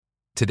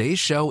Today's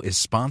show is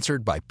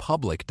sponsored by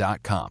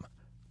Public.com.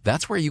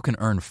 That's where you can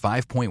earn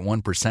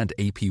 5.1%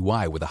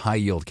 APY with a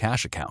high-yield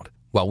cash account.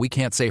 While we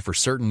can't say for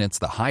certain it's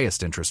the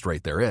highest interest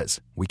rate there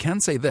is, we can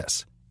say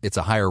this. It's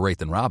a higher rate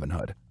than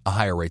Robinhood, a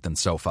higher rate than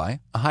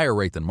SoFi, a higher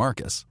rate than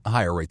Marcus, a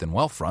higher rate than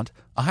Wealthfront,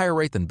 a higher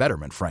rate than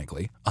Betterment,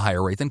 frankly, a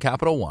higher rate than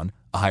Capital One,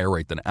 a higher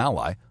rate than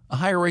Ally, a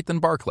higher rate than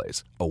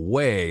Barclays, a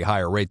way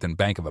higher rate than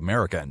Bank of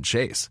America and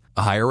Chase,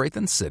 a higher rate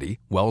than Citi,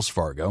 Wells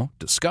Fargo,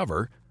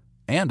 Discover,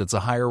 and it's a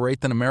higher rate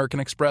than American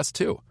Express,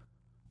 too.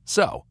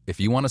 So, if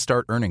you want to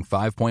start earning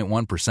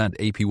 5.1%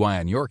 APY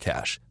on your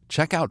cash,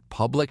 check out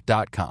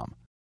Public.com.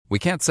 We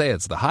can't say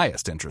it's the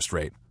highest interest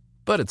rate,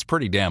 but it's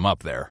pretty damn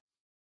up there.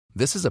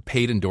 This is a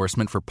paid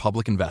endorsement for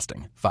Public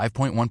Investing.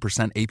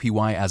 5.1%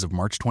 APY as of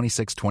March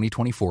 26,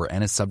 2024,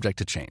 and is subject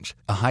to change.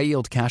 A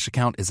high-yield cash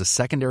account is a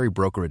secondary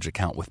brokerage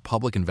account with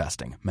Public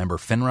Investing. Member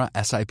FINRA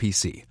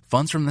SIPC.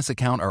 Funds from this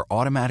account are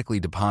automatically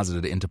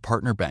deposited into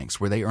partner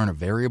banks where they earn a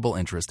variable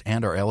interest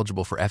and are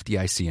eligible for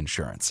FDIC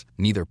insurance.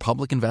 Neither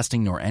Public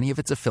Investing nor any of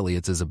its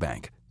affiliates is a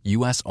bank.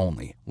 U.S.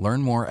 only.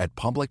 Learn more at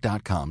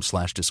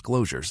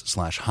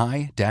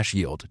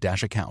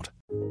public.com/disclosures/high-yield-account.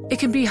 It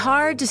can be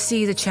hard to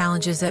see the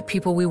challenges that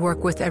people we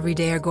work with every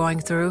day are going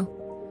through.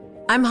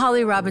 I'm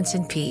Holly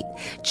Robinson Peete.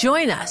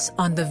 Join us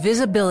on The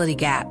Visibility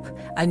Gap,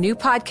 a new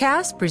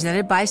podcast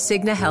presented by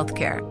Cigna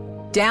Healthcare.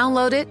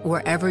 Download it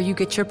wherever you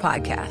get your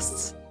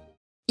podcasts.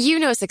 You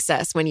know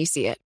success when you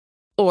see it.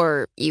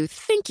 Or you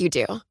think you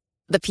do.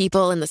 The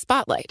people in the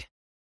spotlight.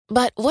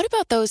 But what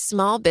about those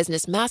small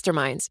business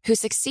masterminds who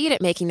succeed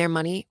at making their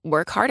money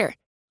work harder?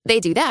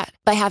 They do that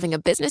by having a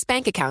business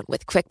bank account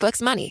with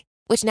QuickBooks Money,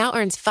 which now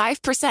earns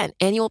 5%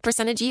 annual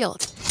percentage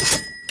yield.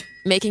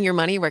 Making your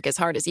money work as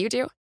hard as you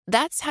do?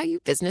 That's how you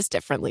business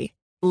differently.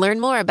 Learn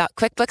more about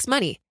QuickBooks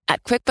Money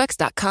at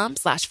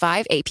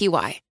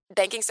quickbooks.com/5APY.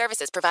 Banking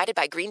services provided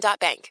by Green Dot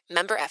Bank.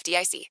 Member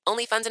FDIC.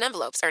 Only funds and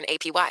envelopes earn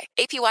APY.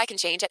 APY can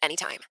change at any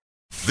time.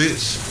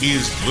 This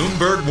is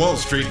Bloomberg Wall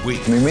Street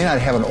Week. We may not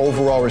have an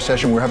overall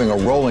recession. We're having a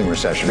rolling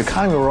recession. The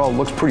economy overall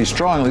looks pretty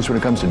strong, at least when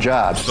it comes to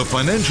jobs. The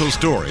financial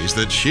stories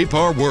that shape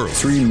our world.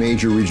 3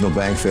 major regional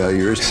bank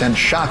failures sent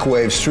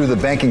shockwaves through the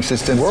banking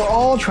system. We're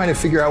all trying to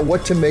figure out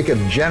what to make of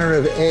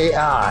generative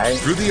AI.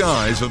 Through the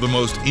eyes of the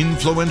most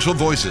influential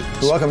voices.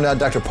 Welcome now,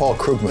 Dr. Paul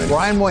Krugman,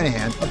 Brian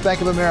Moynihan of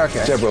Bank of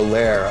America, Deborah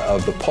Lair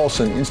of the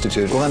Paulson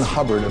Institute, Glenn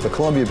Hubbard of the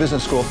Columbia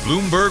Business School.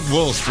 Bloomberg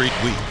Wall Street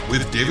Week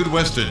with David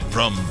Weston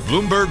from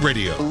Bloomberg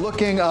Radio.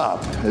 Looking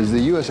up, as the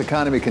U.S.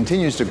 economy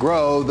continues to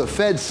grow, the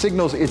Fed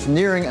signals it's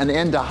nearing an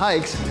end to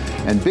hikes,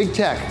 and big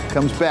tech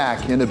comes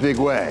back in a big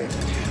way.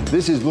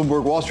 This is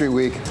Bloomberg Wall Street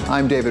Week.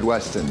 I'm David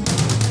Weston.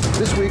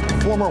 This week,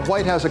 former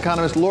White House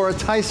economist Laura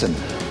Tyson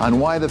on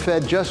why the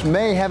Fed just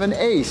may have an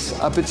ace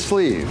up its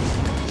sleeve.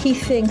 He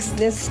thinks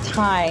this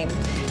time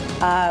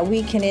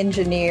he can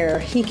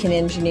engineer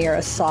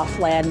a soft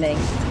landing.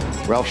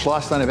 Ralph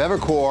Schlosstein of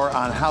Evercore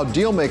on how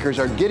deal makers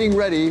are getting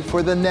ready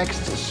for the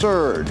next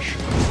surge.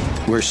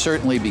 We're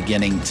certainly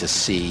beginning to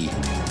see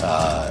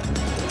a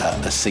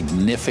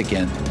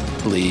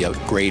significantly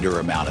greater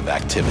amount of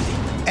activity.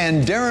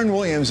 And Darren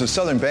Williams of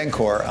Southern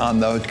Bancorp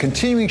on the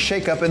continuing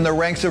shakeup in the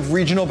ranks of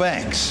regional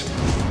banks.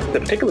 The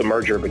particular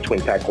merger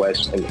between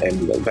PacWest and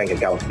the Bank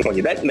of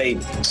California, that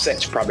made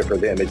sense probably for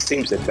them. It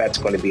seems that that's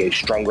going to be a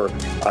stronger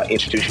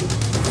institution.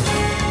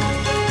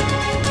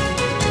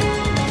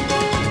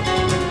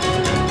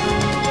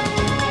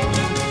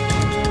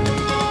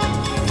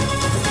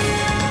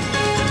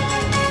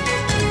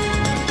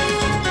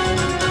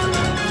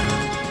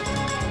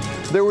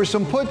 There were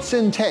some puts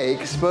and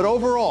takes, but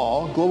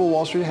overall, Global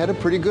Wall Street had a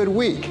pretty good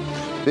week.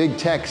 Big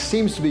tech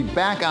seems to be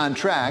back on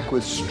track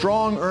with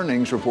strong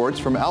earnings reports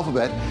from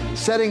Alphabet,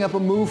 setting up a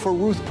move for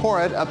Ruth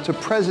Porat up to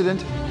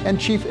President and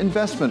Chief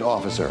Investment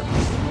Officer.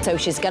 So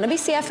she's going to be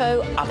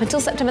CFO up until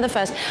September the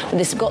 1st.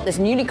 She's got this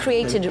newly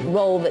created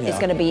role that is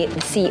going to be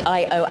the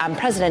CIO and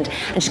president,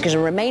 and she's going to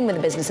remain with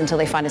the business until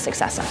they find a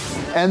successor.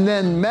 And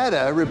then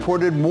Meta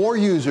reported more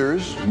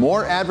users,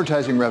 more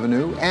advertising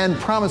revenue, and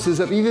promises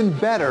of even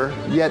better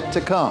yet to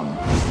come.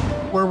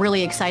 We're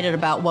really excited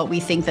about what we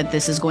think that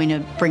this is going to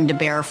bring to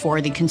bear for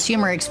the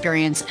consumer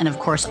experience and, of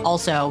course,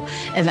 also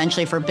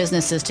eventually for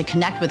businesses to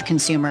connect with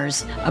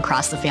consumers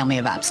across the family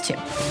of apps, too.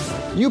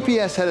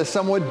 UPS had a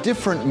somewhat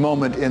different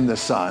moment in the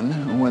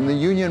sun when the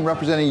union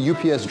representing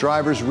UPS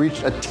drivers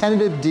reached a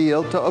tentative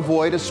deal to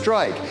avoid a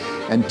strike.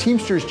 And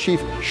Teamsters chief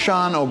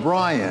Sean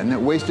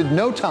O'Brien wasted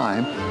no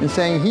time in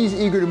saying he's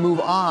eager to move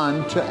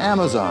on to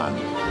Amazon.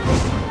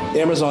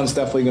 Amazon's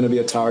definitely going to be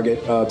a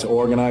target to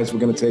organize. We're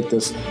going to take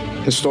this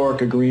historic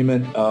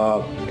agreement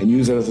and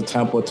use it as a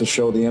template to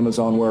show the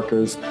Amazon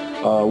workers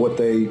what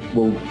they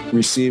will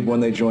receive when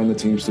they join the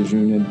Teamsters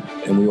Union,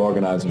 and we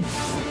organize them.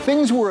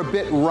 Things were a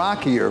bit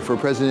rockier for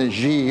President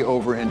Xi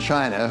over in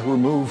China, who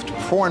removed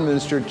Foreign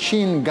Minister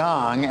Qin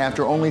Gang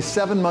after only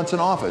 7 months in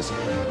office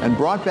and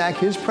brought back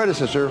his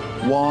predecessor,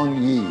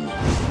 Wang Yi.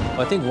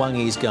 I think Wang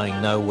Yi is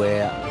going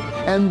nowhere.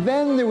 And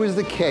then there was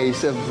the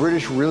case of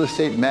British real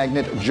estate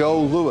magnate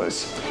Joe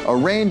Lewis,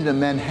 arraigned in a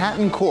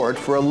Manhattan court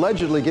for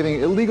allegedly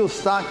giving illegal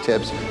stock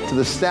tips to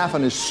the staff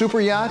on his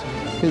super yacht,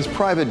 his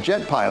private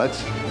jet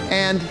pilots,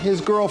 and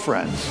his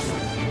girlfriends.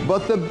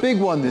 But the big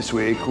one this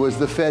week was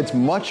the Fed's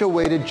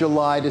much-awaited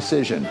July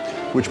decision,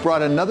 which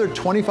brought another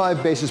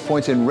 25 basis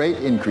points in rate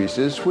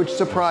increases, which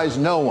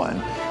surprised no one,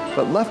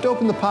 but left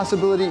open the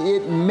possibility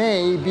it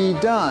may be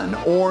done,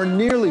 or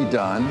nearly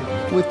done,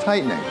 with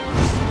tightening.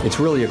 It's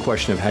really a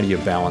question of how do you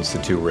balance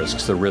the two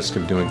risks, the risk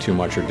of doing too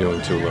much or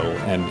doing too little.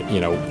 And,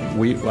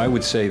 I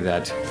would say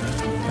that,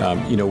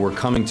 we're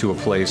coming to a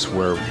place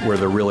where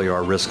there really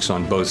are risks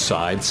on both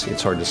sides.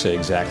 It's hard to say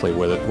exactly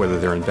whether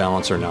they're in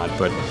balance or not,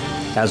 but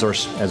as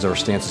our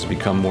stances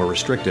become more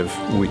restrictive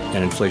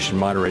and inflation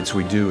moderates,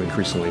 we do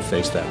increasingly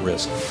face that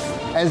risk.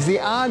 As the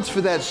odds for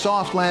that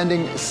soft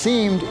landing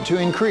seemed to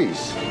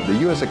increase, the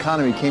U.S.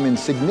 economy came in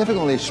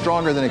significantly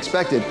stronger than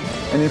expected,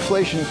 and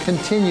inflation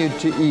continued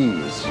to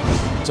ease.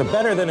 It's a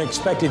better than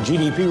expected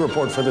GDP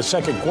report for the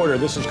second quarter.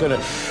 This is going to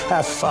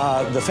have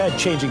the Fed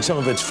changing some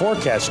of its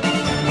forecasts.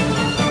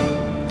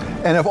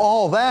 And if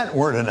all that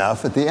weren't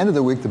enough, at the end of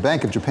the week, the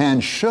Bank of Japan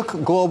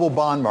shook global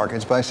bond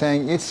markets by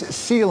saying its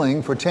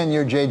ceiling for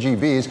 10-year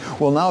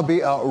JGBs will now be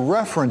a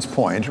reference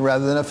point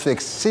rather than a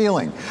fixed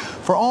ceiling.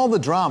 For all the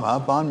drama,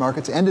 bond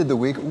markets ended the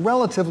week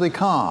relatively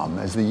calm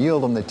as the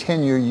yield on the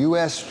 10-year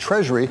U.S.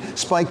 Treasury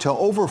spiked to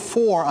over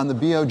 4 on the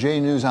BOJ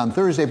news on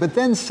Thursday, but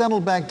then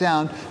settled back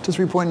down to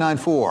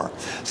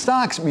 3.94.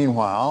 Stocks,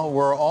 meanwhile,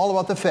 were all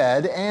about the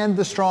Fed and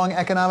the strong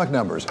economic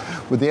numbers,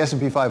 with the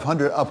S&P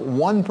 500 up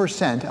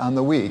 1% on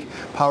the week,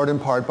 powered in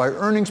part by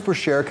earnings per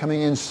share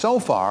coming in so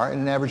far at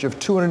an average of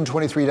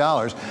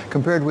 $223,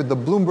 compared with the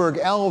Bloomberg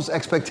Elves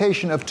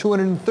expectation of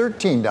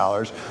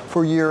 $213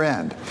 for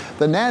year-end.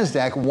 The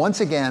NASDAQ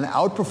once again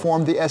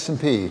outperformed the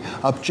S&P,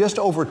 up just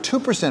over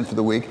 2% for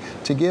the week.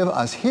 To give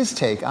us his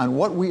take on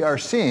what we are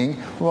seeing,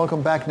 we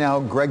welcome back now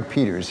Greg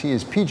Peters. He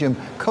is PGIM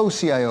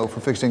co-CIO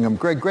for Fixed Income.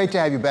 Greg, great to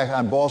have you back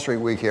on Wall Street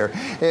Week here.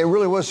 It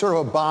really was sort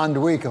of a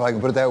bond week, if I can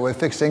put it that way.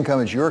 Fixed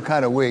income is your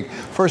kind of week.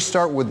 First,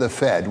 start with the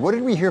Fed. What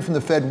did we hear from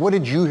the Fed? What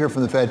did you hear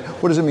from the Fed?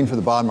 What does it mean for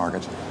the bond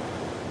markets?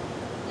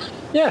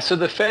 Yeah, so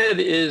the Fed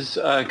is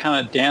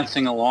kind of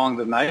dancing along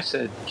the knife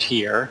edge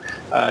here.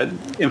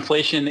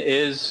 Inflation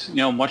is,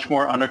 much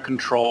more under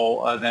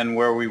control than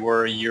where we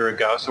were a year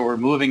ago. So we're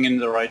moving in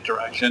the right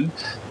direction,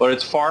 but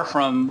it's far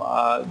from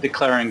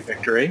declaring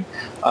victory.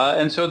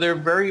 And so they're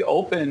very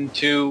open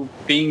to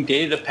being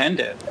data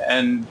dependent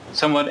and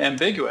somewhat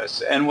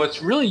ambiguous. And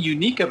what's really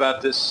unique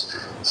about this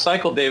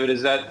cycle, David,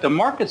 is that the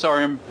markets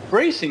are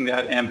embracing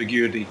that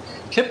ambiguity.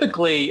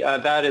 Typically,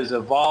 that is a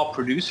vol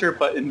producer,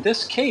 but in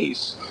this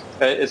case,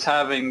 it's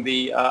having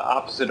the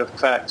opposite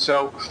effect.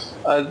 So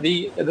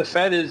the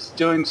Fed is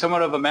doing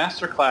somewhat of a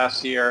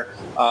masterclass here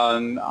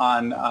on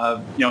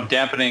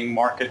dampening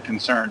market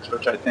concerns,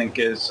 which I think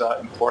is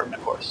important,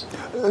 of course.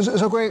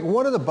 So, Greg,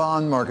 what are the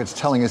bond markets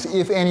telling us,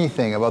 if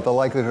anything, about the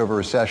likelihood of a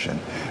recession?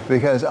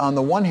 Because on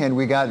the one hand,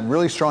 we got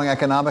really strong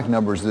economic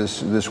numbers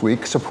this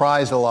week,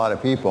 surprised a lot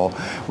of people.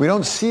 We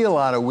don't see a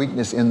lot of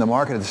weakness in the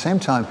market. At the same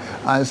time,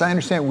 as I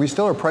understand, we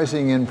still are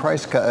pricing in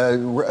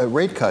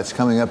rate cuts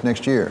coming up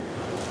next year.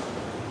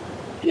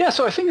 Yeah,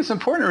 so I think it's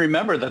important to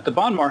remember that the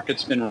bond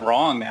market's been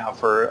wrong now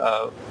for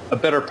a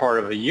better part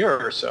of a year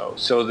or so.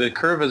 So the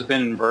curve has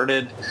been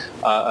inverted.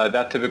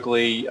 That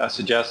typically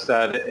suggests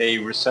that a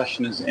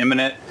recession is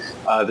imminent.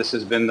 This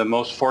has been the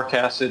most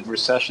forecasted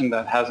recession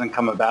that hasn't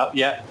come about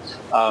yet.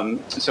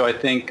 So I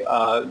think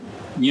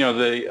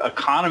the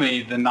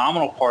economy, the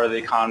nominal part of the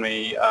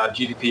economy,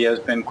 GDP has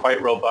been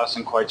quite robust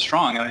and quite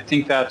strong. And I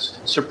think that's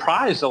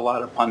surprised a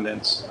lot of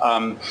pundits.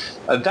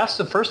 That's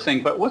the first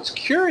thing. But what's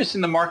curious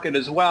in the market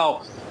as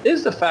well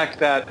is the fact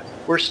that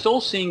we're still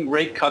seeing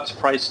rate cuts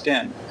priced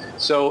in.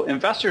 So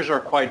investors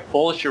are quite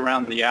bullish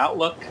around the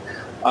outlook.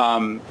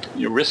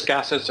 Risk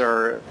assets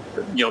are,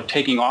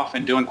 taking off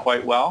and doing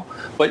quite well,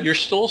 but you're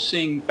still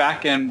seeing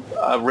back-end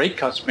rate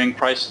cuts being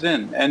priced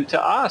in. And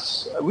to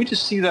us, we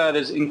just see that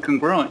as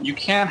incongruent. You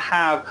can't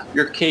have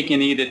your cake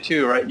and eat it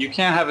too, right? You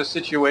can't have a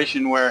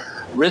situation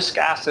where risk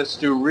assets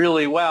do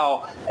really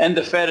well and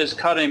the Fed is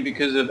cutting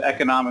because of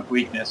economic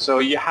weakness. So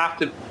you have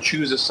to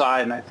choose a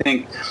side, and I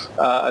think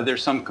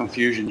there's some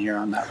confusion here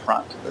on that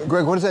front.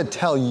 Greg, what does that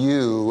tell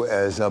you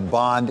as a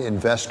bond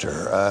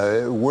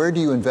investor? Where do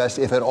you invest,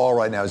 if at all,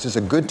 right now? Is this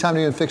a good time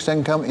to be in fixed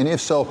income? And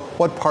if so,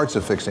 what parts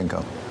of fixed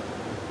income?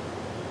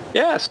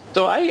 Yes,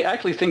 so I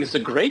actually think it's a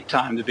great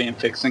time to be in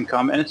fixed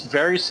income, and it's a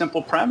very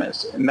simple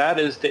premise, and that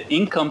is the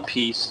income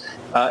piece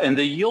and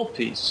the yield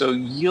piece. So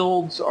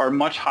yields are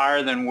much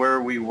higher than where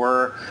we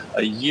were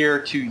a year,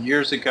 2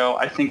 years ago.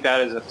 I think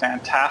that is a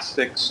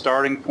fantastic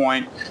starting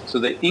point. So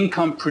the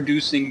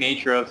income-producing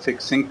nature of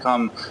fixed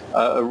income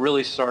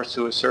really starts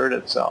to assert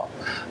itself.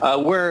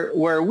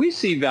 Where we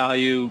see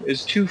value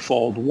is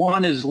twofold.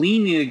 One is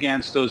leaning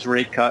against those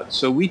rate cuts.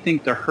 So we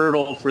think the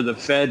hurdle for the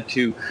Fed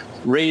to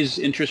raise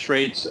interest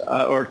rates,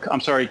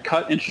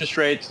 cut interest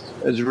rates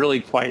is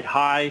really quite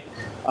high.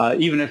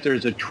 even if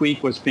there's a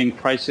tweak, what's being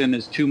priced in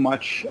is too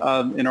much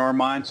in our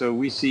mind. So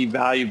we see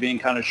value being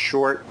kind of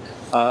short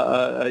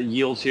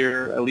yields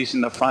here, at least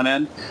in the front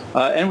end.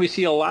 And we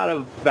see a lot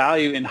of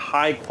value in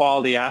high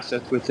quality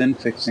assets within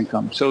fixed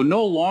income. So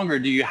no longer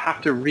do you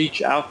have to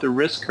reach out the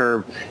risk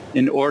curve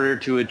in order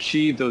to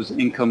achieve those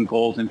income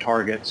goals and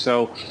targets.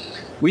 So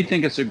we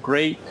think it's a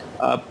great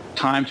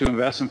time to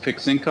invest in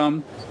fixed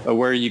income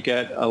where you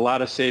get a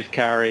lot of safe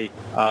carry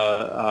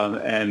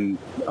and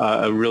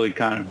really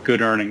kind of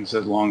good earnings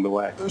along the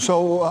way.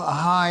 So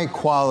high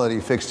quality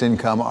fixed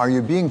income, are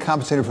you being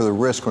compensated for the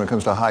risk when it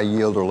comes to high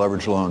yield or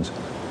leveraged loans?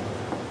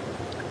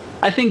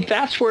 I think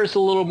that's where it's a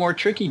little more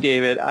tricky,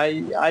 David.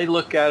 I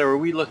look at, or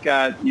we look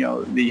at,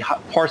 the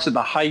parts of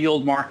the high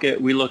yield market.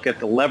 We look at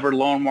the levered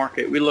loan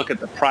market. We look at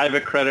the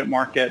private credit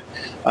market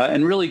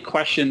and really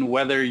question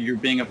whether you're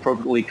being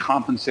appropriately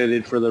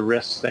compensated for the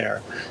risks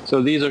there.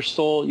 So these are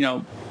still,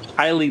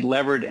 highly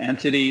levered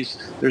entities.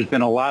 There's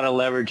been a lot of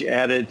leverage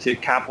added to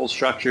capital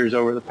structures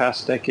over the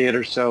past decade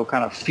or so,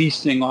 kind of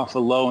feasting off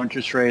the low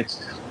interest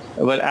rates.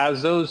 But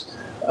as those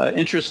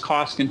interest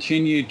costs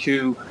continue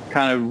to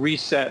kind of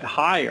reset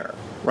higher,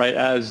 right,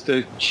 as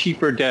the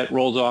cheaper debt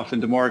rolls off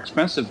into more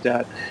expensive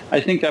debt,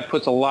 I think that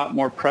puts a lot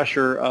more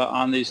pressure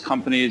on these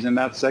companies in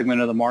that segment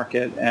of the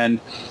market.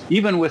 And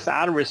even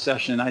without a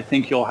recession, I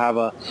think you'll have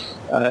a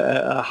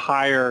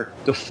higher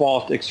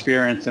default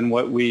experience than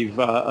what we've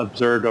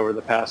observed over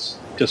the past,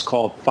 just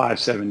call it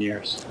 5-7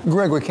 years.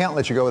 Greg, we can't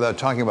let you go without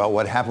talking about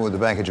what happened with the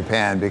Bank of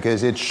Japan,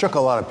 because it shook a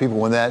lot of people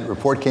when that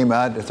report came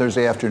out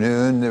Thursday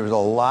afternoon. There was a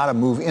lot of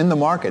move in the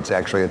markets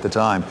actually at the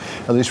time,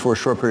 at least for a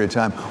short period of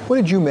time. What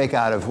did you make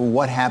out of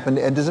what happened,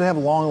 and does it have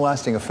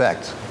long-lasting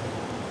effects?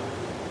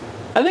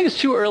 I think it's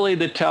too early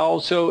to tell.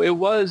 So it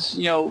was,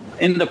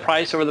 in the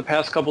price over the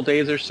past couple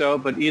days or so.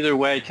 But either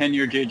way,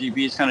 10-year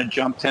JGBs kind of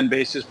jumped 10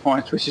 basis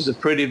points, which is a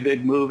pretty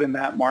big move in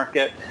that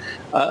market.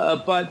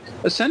 But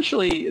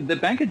essentially, the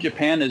Bank of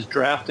Japan is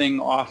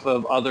drafting off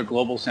of other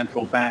global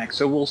central banks.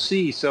 So we'll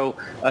see. So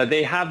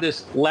they have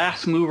this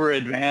last mover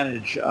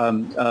advantage.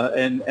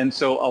 And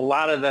so a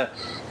lot of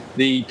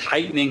the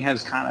tightening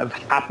has kind of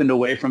happened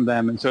away from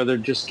them. And so they're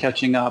just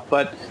catching up.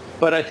 But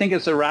I think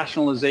it's a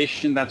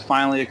rationalization that's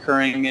finally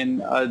occurring in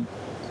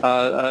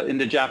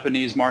the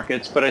Japanese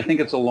markets, but I think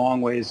it's a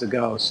long ways to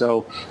go.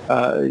 So,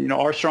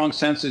 our strong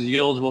sense is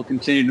yields will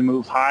continue to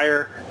move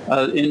higher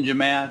in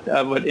Japan,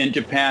 but in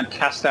Japan,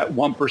 test that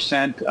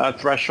 1%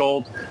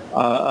 threshold.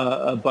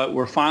 But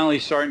we're finally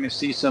starting to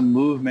see some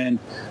movement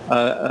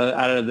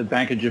out of the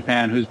Bank of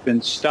Japan, who's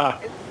been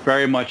stuck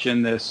very much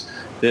in this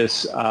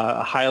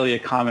highly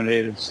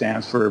accommodative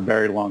stance for a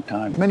very long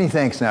time. Many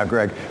thanks now,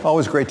 Greg.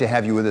 Always great to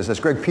have you with us. That's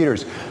Greg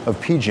Peters of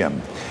PGIM.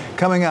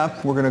 Coming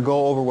up, we're going to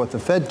go over what the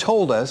Fed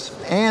told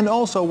us and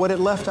also what it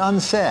left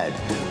unsaid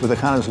with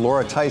economist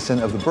Laura Tyson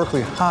of the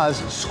Berkeley Haas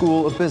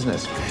School of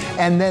Business.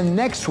 And then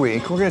next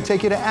week, we're going to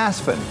take you to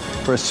Aspen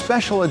for a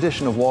special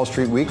edition of Wall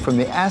Street Week from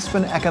the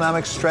Aspen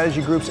Economic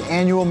Strategy Group's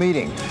annual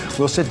meeting.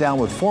 We'll sit down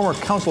with former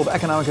Council of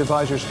Economic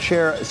Advisors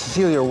Chair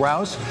Cecilia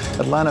Rouse,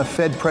 Atlanta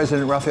Fed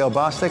President Raphael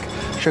Bostic,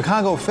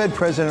 Chicago Fed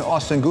President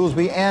Austin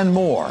Goolsbee, and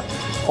more.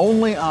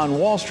 Only on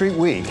Wall Street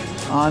Week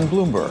on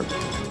Bloomberg.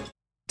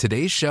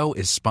 Today's show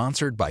is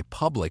sponsored by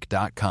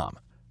Public.com.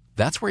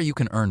 That's where you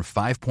can earn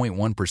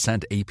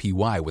 5.1%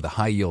 APY with a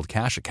high-yield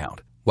cash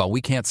account. While we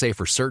can't say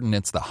for certain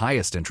it's the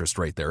highest interest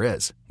rate there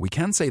is, we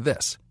can say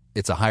this.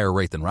 It's a higher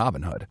rate than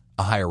Robinhood,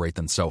 a higher rate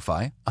than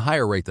SoFi, a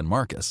higher rate than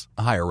Marcus,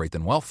 a higher rate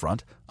than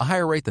Wealthfront, a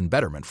higher rate than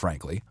Betterment,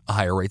 frankly, a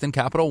higher rate than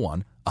Capital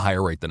One, a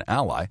higher rate than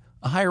Ally,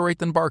 a higher rate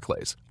than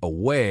Barclays, a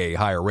way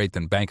higher rate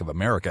than Bank of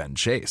America and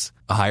Chase,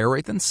 a higher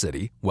rate than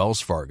Citi,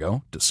 Wells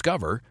Fargo,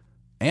 Discover,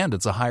 and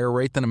it's a higher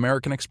rate than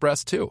American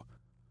Express, too.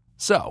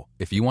 So,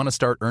 if you want to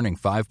start earning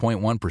 5.1%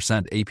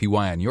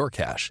 APY on your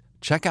cash,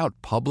 check out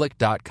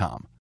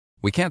Public.com.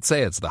 We can't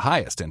say it's the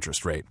highest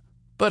interest rate,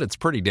 but it's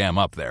pretty damn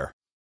up there.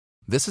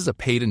 This is a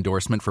paid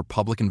endorsement for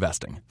Public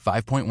Investing.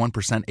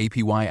 5.1%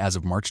 APY as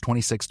of March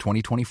 26,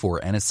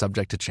 2024, and is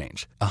subject to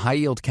change. A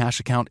high-yield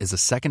cash account is a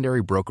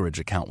secondary brokerage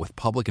account with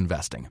Public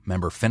Investing,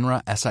 member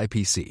FINRA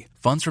SIPC.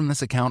 Funds from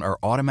this account are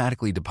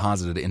automatically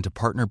deposited into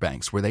partner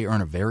banks where they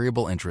earn a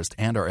variable interest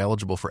and are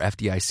eligible for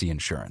FDIC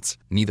insurance.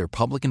 Neither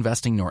Public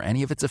Investing nor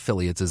any of its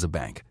affiliates is a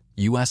bank.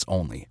 U.S.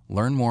 only.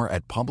 Learn more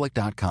at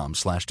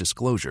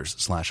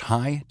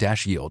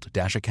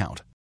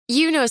public.com/disclosures/high-yield-account.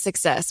 You know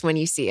success when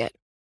you see it.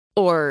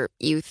 Or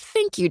you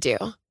think you do.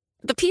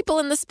 The people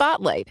in the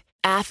spotlight.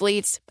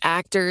 Athletes,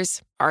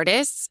 actors,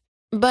 artists.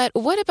 But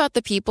what about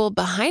the people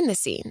behind the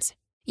scenes?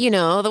 You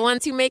know, the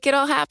ones who make it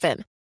all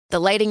happen. The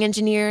lighting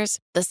engineers,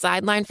 the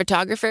sideline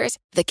photographers,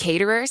 the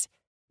caterers.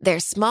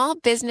 They're small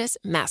business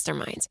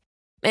masterminds.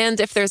 And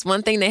if there's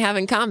one thing they have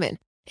in common,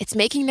 it's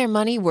making their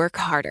money work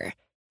harder.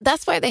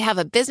 That's why they have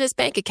a business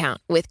bank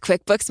account with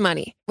QuickBooks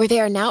Money, where they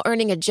are now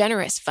earning a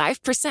generous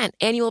 5%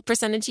 annual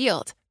percentage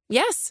yield.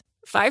 Yes,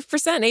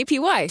 5%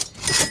 APY.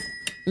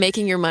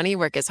 Making your money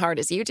work as hard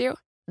as you do?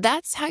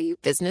 That's how you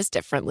business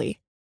differently.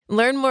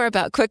 Learn more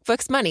about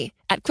QuickBooks Money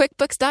at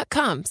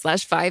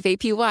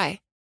quickbooks.com/5APY.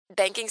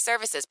 Banking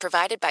services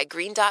provided by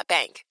Green Dot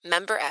Bank,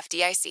 member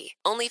FDIC.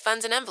 Only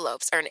funds and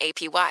envelopes earn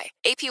APY.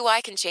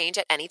 APY can change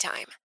at any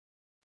time.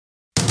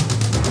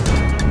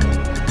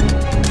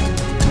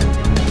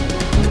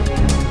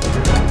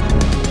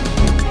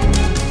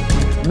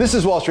 This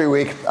is Wall Street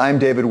Week. I'm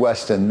David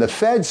Weston. The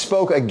Fed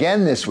spoke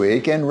again this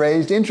week and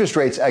raised interest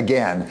rates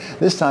again,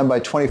 this time by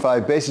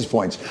 25 basis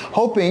points,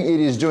 hoping it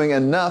is doing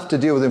enough to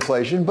deal with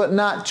inflation, but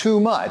not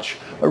too much.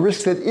 A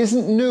risk that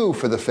isn't new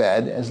for the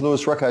Fed, as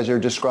Louis Rukeyser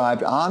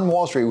described on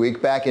Wall Street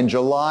Week back in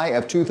July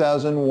of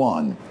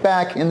 2001,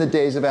 back in the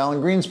days of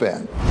Alan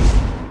Greenspan.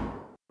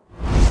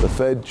 The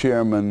Fed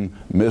chairman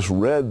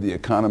misread the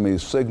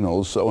economy's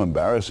signals so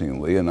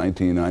embarrassingly in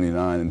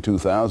 1999 and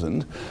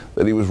 2000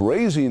 that he was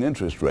raising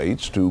interest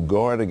rates to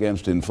guard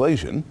against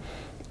inflation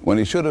when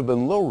he should have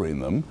been lowering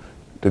them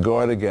to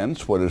guard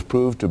against what has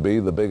proved to be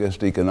the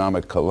biggest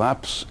economic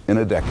collapse in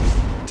a decade.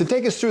 To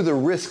take us through the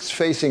risks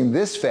facing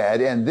this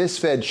Fed and this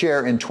Fed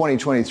chair in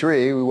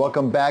 2023, we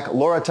welcome back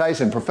Laura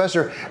Tyson,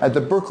 professor at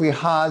the Berkeley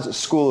Haas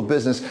School of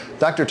Business.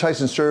 Dr.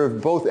 Tyson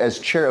served both as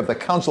chair of the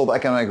Council of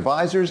Economic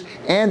Advisors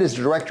and as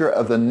director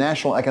of the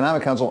National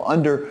Economic Council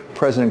under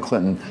President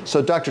Clinton.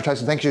 So, Dr.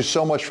 Tyson, thank you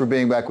so much for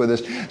being back with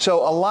us. So,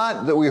 a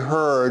lot that we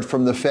heard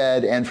from the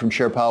Fed and from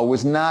Chair Powell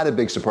was not a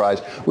big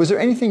surprise. Was there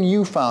anything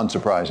you found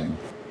surprising?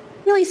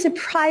 Really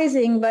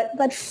surprising,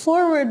 but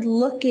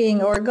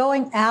forward-looking, or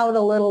going out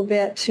a little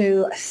bit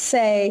to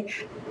say,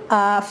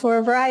 for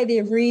a variety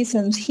of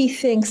reasons, he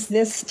thinks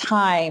this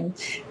time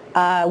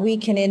he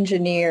can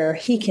engineer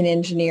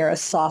a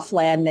soft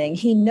landing.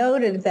 He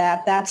noted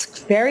that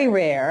that's very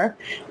rare,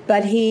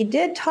 but he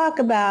did talk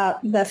about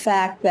the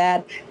fact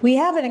that we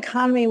have an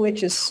economy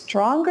which is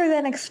stronger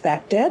than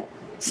expected.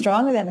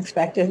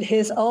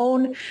 His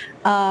own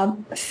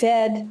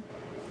Fed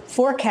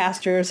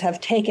forecasters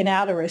have taken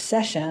out a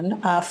recession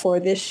for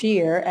this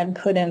year and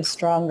put in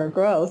stronger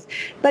growth.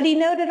 But he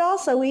noted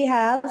also we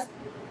have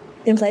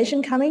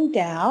inflation coming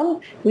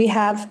down, we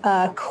have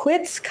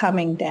quits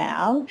coming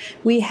down,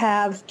 we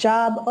have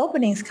job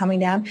openings coming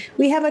down.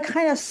 We have a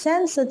kind of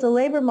sense that the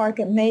labor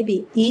market may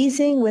be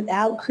easing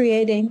without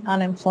creating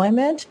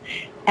unemployment,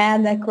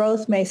 and that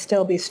growth may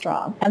still be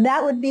strong. And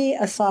that would be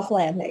a soft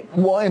landing.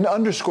 Well, and to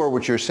underscore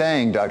what you're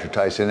saying, Dr.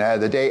 Tyson,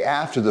 the day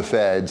after the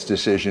Fed's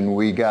decision,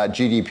 we got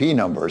GDP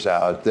numbers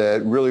out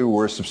that really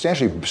were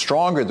substantially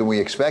stronger than we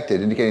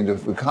expected, indicating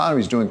the economy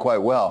is doing quite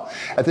well.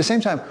 At the same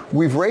time,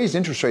 we've raised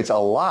interest rates a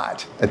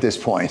lot at this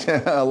point,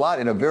 a lot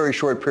in a very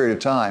short period of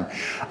time.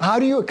 How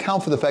do you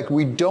account for the fact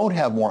we don't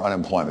have more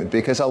unemployment?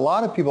 Because a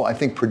lot of people, I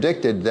think,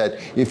 predicted that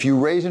if you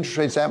raise interest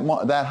rates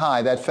that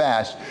high, that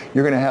fast,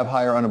 you're going to have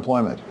higher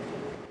unemployment.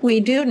 We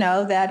do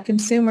know that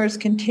consumers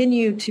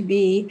continue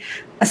to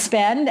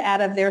spend out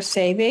of their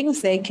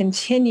savings. They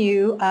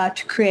continue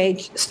to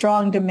create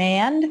strong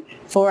demand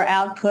for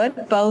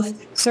output,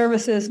 both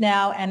services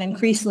now and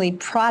increasingly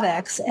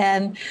products.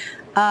 And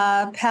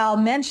Powell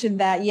mentioned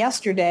that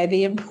yesterday,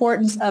 the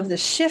importance of the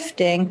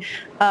shifting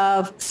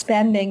of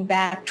spending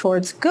back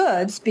towards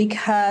goods,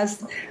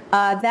 because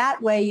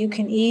that way you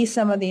can ease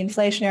some of the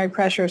inflationary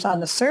pressures on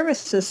the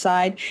services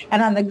side.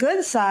 And on the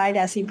goods side,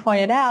 as he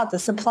pointed out, the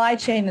supply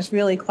chain is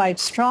really quite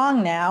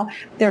strong now.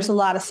 There's a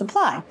lot of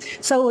supply.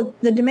 So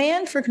the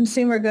demand for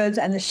consumer goods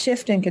and the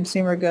shift in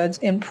consumer goods,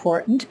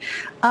 important.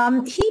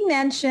 He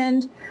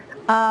mentioned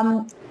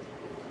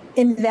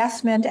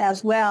investment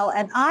as well.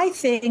 And I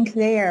think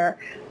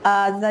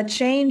the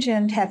change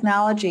in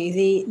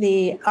technology,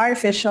 the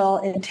artificial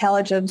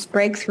intelligence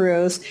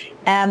breakthroughs,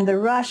 and the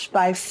rush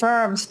by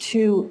firms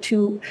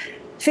to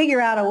figure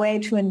out a way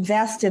to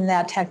invest in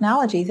that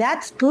technology,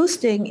 that's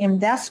boosting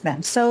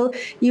investment. So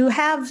you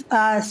have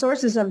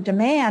sources of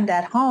demand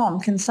at home,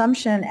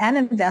 consumption and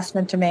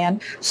investment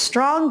demand,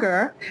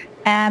 stronger,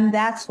 and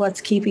that's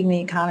what's keeping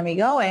the economy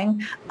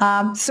going.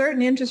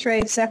 Certain interest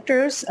rate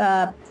sectors,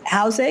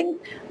 housing,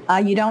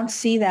 you don't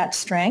see that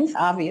strength,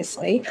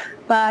 obviously,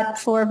 but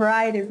for a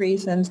variety of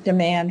reasons,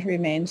 demand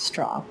remains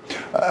strong.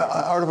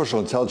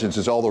 Artificial intelligence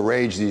is all the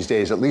rage these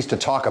days, at least to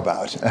talk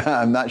about.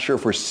 I'm not sure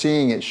if we're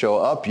seeing it show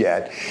up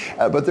yet,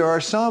 but there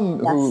are some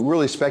who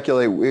really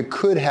speculate it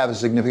could have a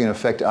significant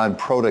effect on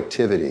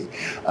productivity.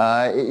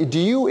 Do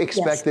you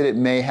expect that it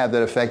may have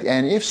that effect?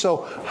 And if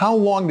so, how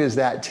long does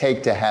that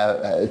take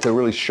to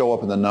really show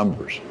up in the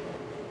numbers?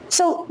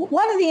 So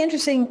one of the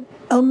interesting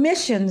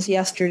omissions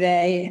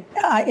yesterday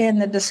in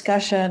the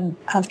discussion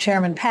of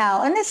Chairman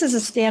Powell, and this is a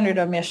standard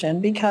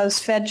omission because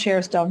Fed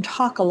chairs don't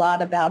talk a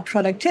lot about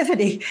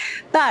productivity,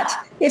 but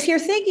if you're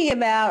thinking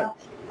about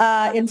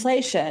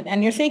inflation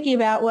and you're thinking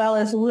about, well,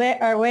 is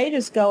our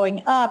wages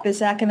going up, is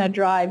that going to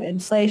drive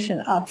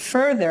inflation up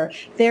further?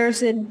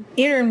 There's an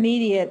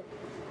intermediate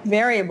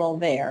variable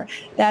there.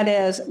 That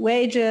is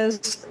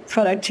wages,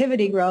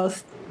 productivity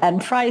growth, and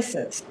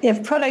prices.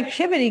 If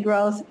productivity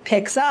growth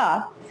picks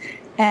up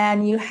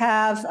and you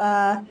have,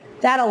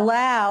 that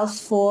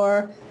allows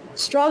for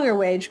stronger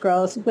wage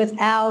growth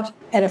without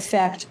an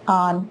effect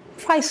on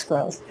price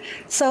growth.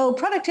 So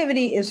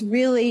productivity is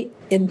really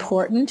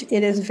important.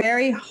 It is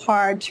very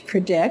hard to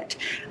predict.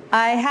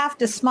 I have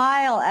to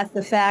smile at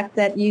the fact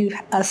that you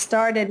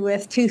started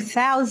with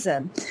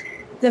 2000.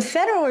 The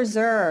Federal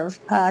Reserve,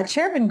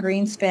 Chairman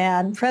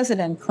Greenspan,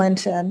 President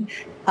Clinton,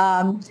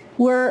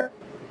 were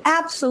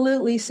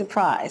absolutely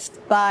surprised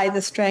by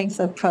the strength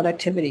of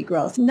productivity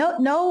growth.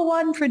 No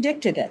one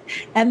predicted it.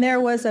 And there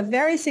was a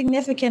very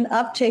significant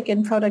uptick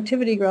in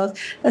productivity growth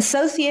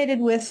associated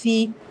with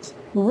the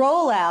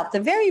rollout, the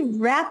very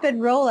rapid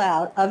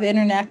rollout of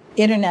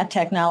internet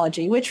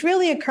technology, which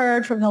really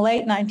occurred from the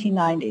late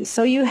 1990s.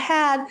 So you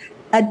had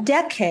a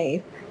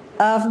decade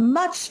of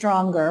much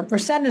stronger,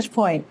 percentage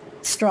point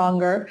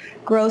stronger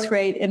growth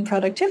rate in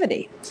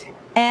productivity.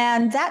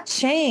 And that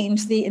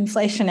changed the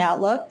inflation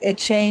outlook. It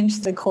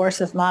changed the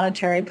course of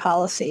monetary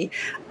policy.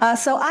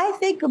 So I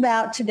think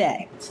about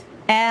today.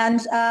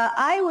 And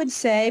I would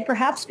say,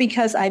 perhaps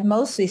because I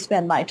mostly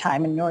spend my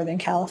time in Northern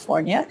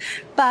California,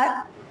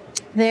 but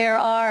there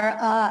are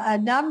a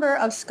number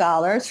of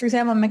scholars, for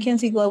example,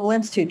 McKinsey Global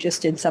Institute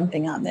just did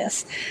something on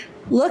this,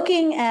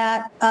 looking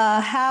at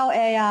how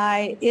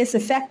AI is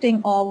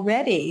affecting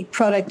already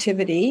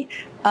productivity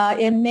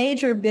in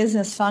major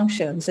business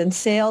functions, in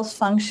sales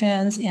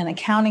functions, in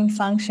accounting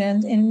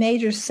functions, in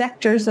major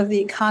sectors of the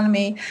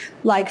economy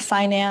like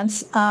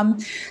finance.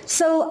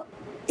 So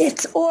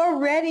it's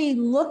already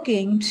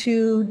looking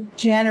to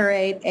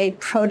generate a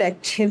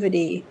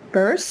productivity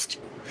burst.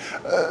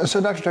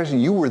 So, Dr. Tyson,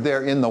 you were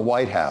there in the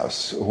White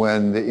House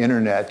when the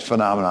internet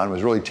phenomenon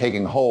was really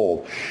taking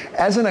hold.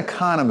 As an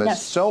economist,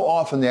 yes, so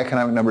often the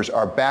economic numbers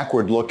are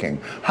backward-looking.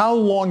 How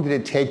long did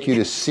it take you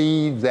to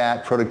see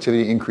that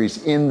productivity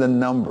increase in the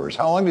numbers?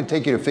 How long did it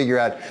take you to figure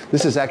out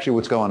this is actually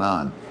what's going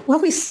on?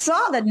 Well, we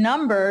saw the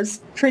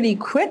numbers pretty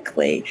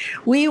quickly.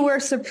 We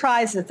were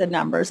surprised at the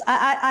numbers.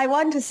 I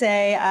want to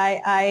say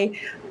I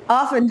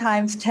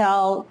oftentimes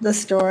tell the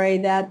story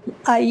that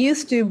I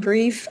used to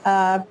brief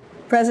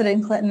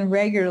President Clinton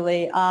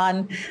regularly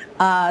on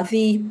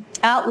the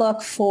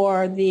outlook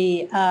for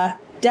the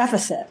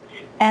deficit.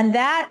 And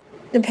that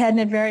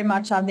depended very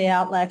much on the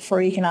outlook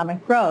for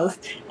economic growth.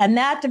 And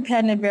that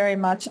depended very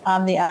much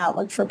on the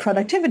outlook for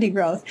productivity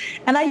growth.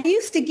 And I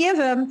used to give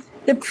him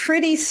the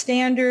pretty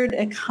standard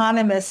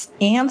economist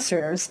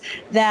answers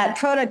that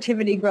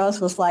productivity growth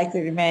was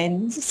likely to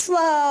remain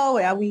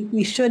slow.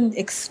 We shouldn't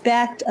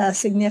expect a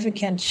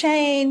significant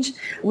change.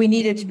 We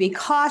needed to be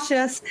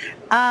cautious.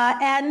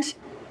 And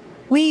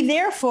we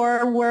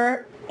therefore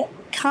were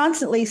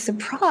constantly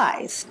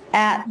surprised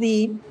at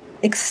the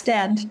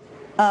extent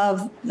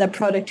of the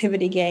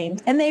productivity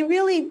gains. And they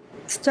really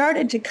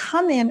started to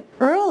come in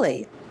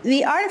early.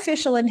 The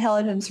artificial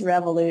intelligence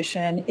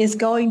revolution is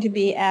going to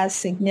be as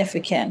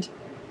significant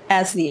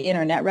as the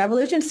internet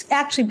revolution. It's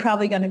actually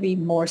probably going to be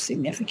more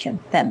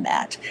significant than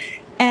that.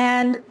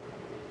 And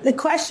the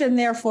question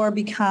therefore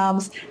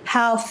becomes,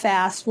 how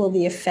fast will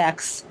the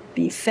effects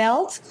be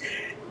felt?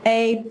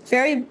 A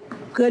very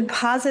good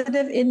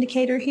positive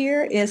indicator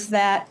here is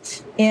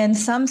that in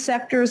some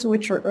sectors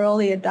which are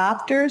early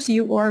adopters,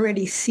 you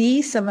already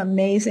see some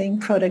amazing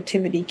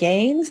productivity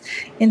gains.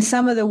 In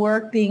some of the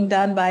work being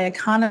done by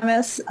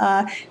economists,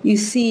 you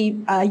see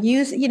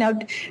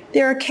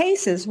there are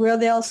cases where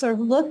they'll sort of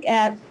look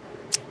at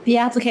the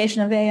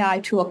application of AI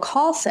to a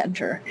call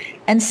center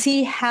and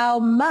see how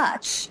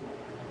much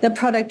the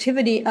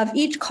productivity of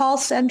each call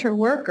center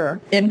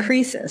worker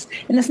increases.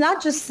 And it's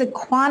not just the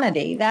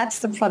quantity, that's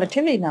the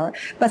productivity number,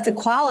 but the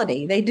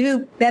quality. They do a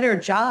better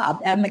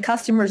job and the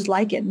customers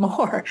like it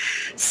more.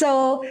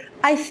 So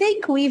I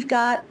think we've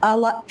got a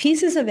lot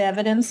pieces of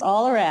evidence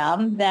all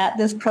around that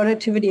this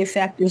productivity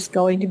effect is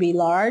going to be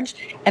large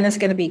and it's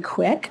going to be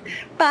quick.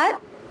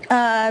 But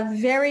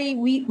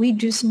we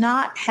just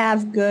not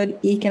have good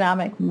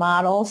economic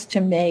models to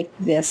make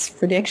this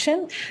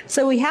prediction.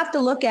 So we have to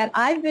look at,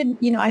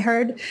 I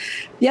heard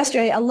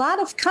yesterday a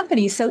lot of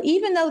companies, so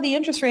even though the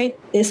interest rate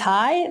is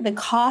high, the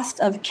cost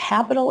of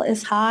capital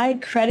is high,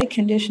 credit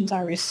conditions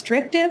are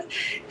restrictive,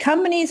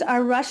 companies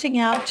are rushing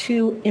out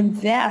to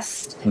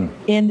invest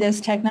in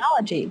this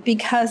technology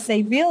because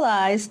they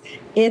realize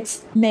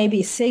it's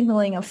maybe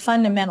signaling a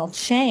fundamental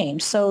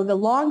change. So the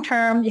long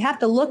term, you have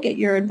to look at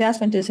your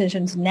investment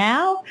decisions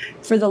now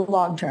for the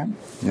long term.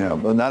 Yeah,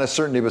 well, not a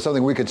certainty, but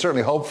something we could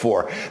certainly hope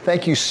for.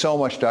 Thank you so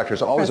much, Doctor.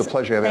 It's always a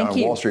pleasure having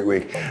you on Wall Street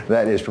Week.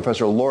 That is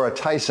Professor Laura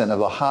Tyson of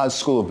the Haas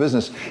School of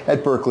Business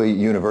at Berkeley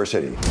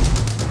University.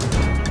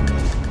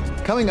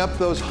 Coming up,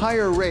 those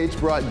higher rates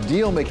brought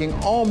deal-making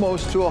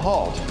almost to a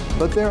halt.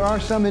 But there are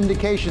some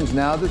indications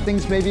now that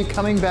things may be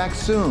coming back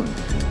soon.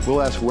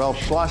 We'll ask Ralph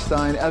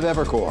Schlosstein of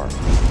Evercore.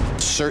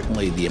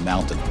 Certainly the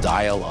amount of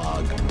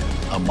dialogue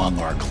among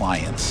our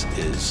clients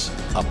is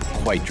up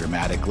quite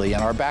dramatically,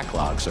 and our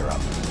backlogs are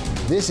up.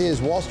 This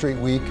is Wall Street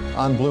Week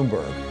on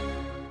Bloomberg.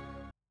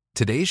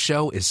 Today's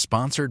show is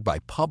sponsored by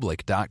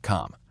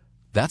Public.com.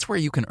 That's where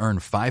you can earn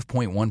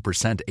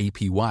 5.1%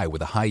 APY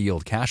with a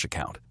high-yield cash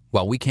account.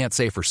 While we can't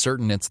say for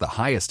certain it's the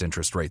highest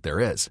interest rate there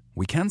is,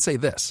 we can say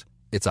this: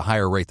 it's a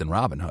higher rate than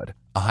Robinhood,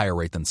 a higher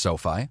rate than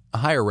SoFi, a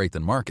higher rate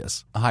than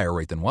Marcus, a higher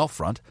rate than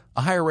Wealthfront,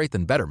 a higher rate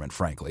than Betterment,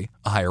 frankly,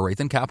 a higher rate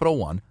than Capital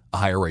One, a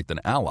higher rate than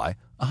Ally,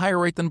 a higher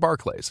rate than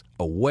Barclays,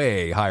 a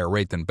way higher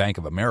rate than Bank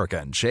of America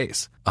and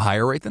Chase, a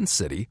higher rate than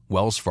Citi,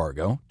 Wells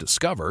Fargo,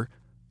 Discover,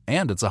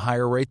 and it's a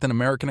higher rate than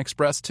American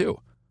Express, too.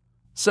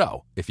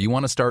 So, if you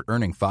want to start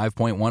earning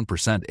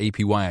 5.1%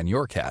 APY on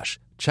your cash,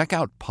 check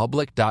out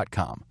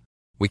Public.com.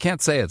 We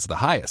can't say it's the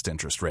highest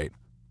interest rate,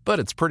 but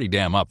it's pretty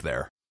damn up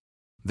there.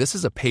 This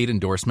is a paid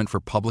endorsement for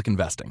Public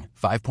Investing.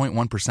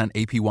 5.1%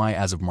 APY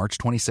as of March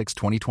 26,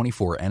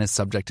 2024, and is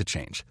subject to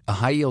change. A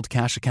high-yield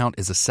cash account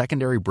is a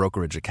secondary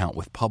brokerage account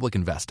with Public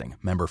Investing.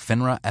 Member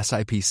FINRA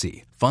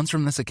SIPC. Funds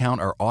from this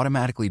account are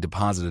automatically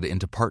deposited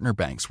into partner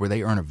banks where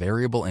they earn a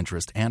variable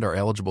interest and are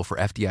eligible for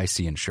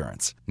FDIC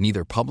insurance.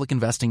 Neither Public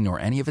Investing nor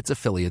any of its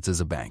affiliates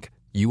is a bank.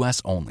 U.S.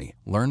 only.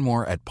 Learn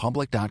more at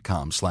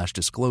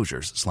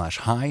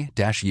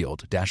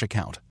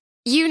public.com/disclosures/high-yield-account.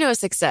 You know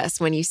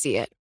success when you see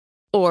it.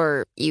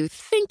 Or you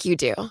think you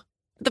do.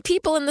 The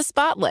people in the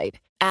spotlight.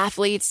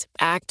 Athletes,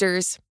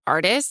 actors,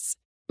 artists.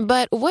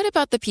 But what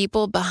about the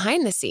people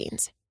behind the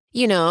scenes?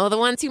 You know, the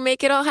ones who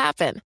make it all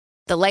happen.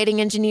 The lighting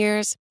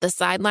engineers, the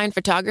sideline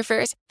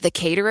photographers, the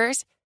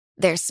caterers.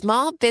 They're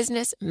small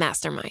business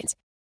masterminds.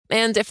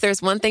 And if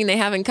there's one thing they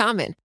have in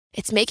common,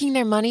 it's making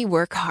their money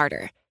work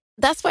harder.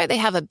 That's why they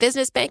have a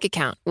business bank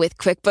account with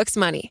QuickBooks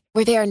Money,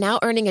 where they are now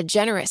earning a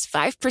generous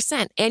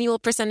 5% annual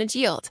percentage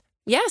yield.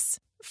 Yes,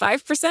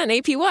 5%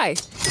 APY.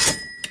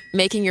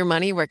 Making your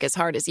money work as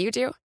hard as you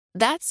do?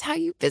 That's how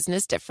you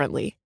business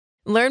differently.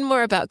 Learn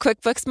more about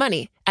QuickBooks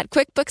Money at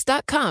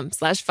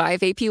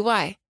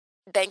quickbooks.com/5APY.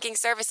 Banking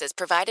services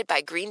provided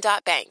by Green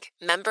Dot Bank,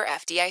 member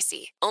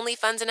FDIC. Only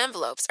funds and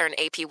envelopes earn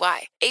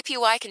APY.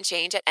 APY can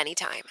change at any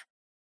time.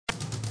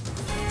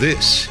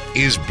 This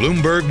is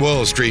Bloomberg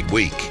Wall Street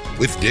Week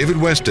with David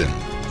Weston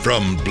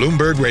from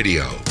Bloomberg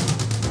Radio.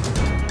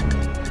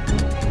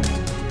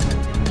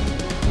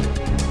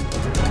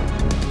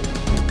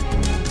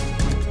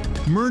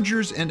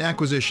 Mergers and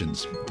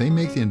acquisitions, they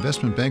make the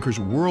investment banker's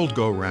world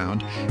go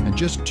round, and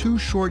just 2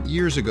 short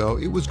years ago,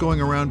 it was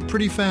going around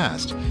pretty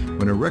fast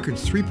when a record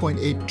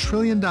 $3.8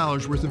 trillion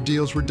worth of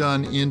deals were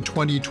done in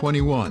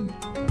 2021.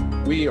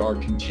 We are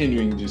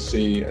continuing to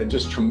see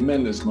just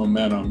tremendous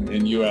momentum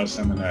in U.S.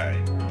 M&A.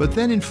 But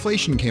then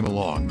inflation came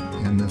along,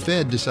 and the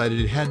Fed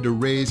decided it had to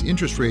raise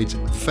interest rates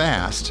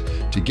fast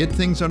to get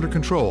things under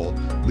control,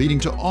 leading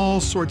to all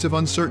sorts of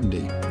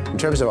uncertainty. In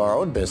terms of our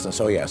own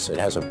business, oh yes, it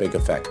has a big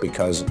effect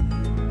because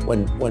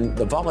when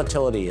the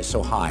volatility is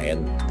so high,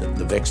 and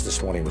the VIX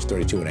this morning was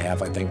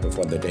 32.5, I think,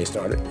 before the day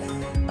started,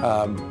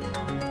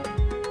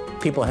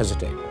 people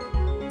hesitate.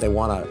 They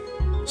want to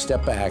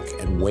step back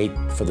and wait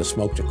for the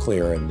smoke to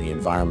clear and the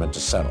environment to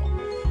settle.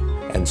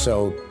 And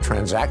so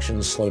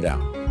transactions slow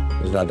down.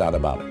 There's no doubt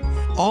about it.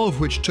 All of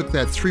which took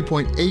that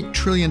 $3.8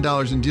 trillion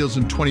in deals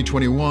in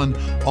 2021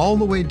 all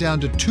the way down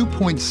to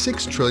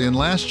 $2.6 trillion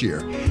last year.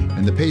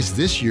 And the pace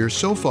this year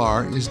so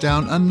far is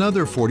down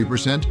another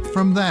 40%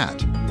 from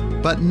that.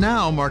 But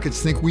now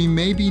markets think we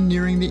may be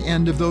nearing the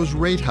end of those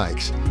rate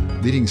hikes,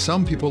 leading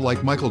some people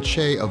like Michael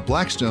Che of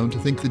Blackstone to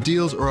think the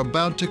deals are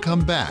about to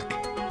come back.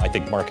 I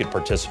think market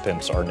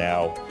participants are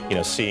now,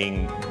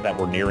 seeing that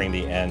we're nearing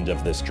the end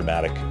of this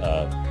dramatic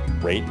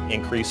rate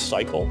increase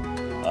cycle,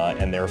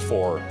 and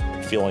therefore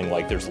feeling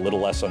like there's a little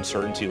less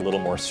uncertainty, a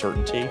little more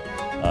certainty,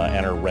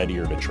 and are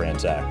readier to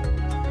transact.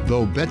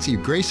 Though Betsy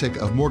Grasick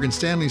of Morgan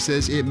Stanley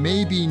says it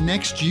may be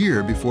next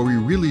year before we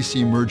really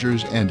see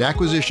mergers and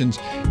acquisitions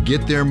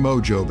get their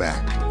mojo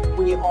back.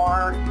 We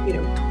are,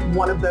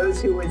 one of those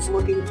who is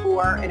looking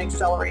for an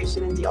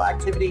acceleration in deal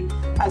activity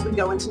as we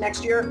go into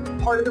next year.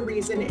 Part of the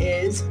reason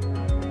is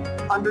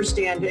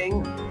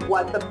understanding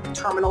what the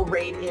terminal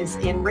rate is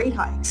in rate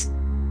hikes.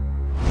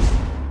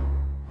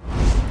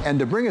 And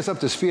to bring us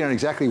up to speed on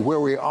exactly where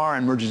we are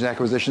in mergers and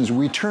acquisitions,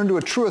 we turn to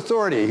a true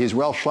authority. He's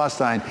Ralph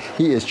Schlosstein.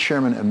 He is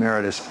Chairman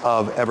Emeritus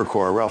of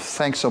Evercore. Ralph,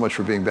 thanks so much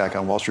for being back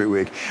on Wall Street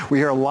Week. We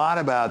hear a lot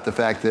about the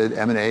fact that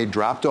M&A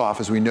dropped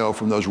off, as we know,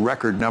 from those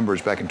record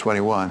numbers back in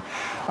 21.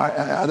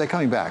 Are they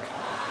coming back?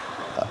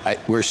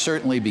 We're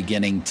certainly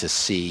beginning to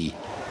see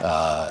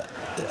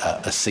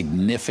a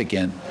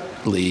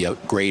significantly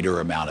greater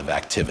amount of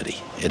activity.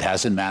 It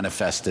hasn't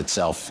manifested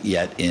itself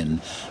yet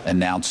in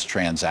announced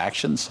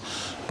transactions,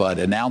 but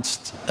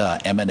announced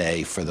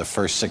M&A for the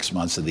first 6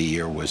 months of the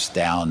year was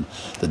down.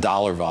 The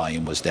dollar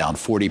volume was down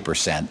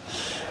 40%.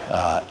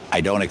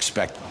 I don't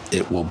expect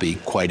it will be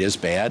quite as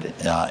bad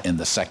in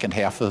the second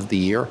half of the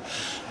year,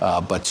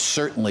 but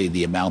certainly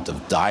the amount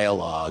of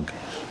dialogue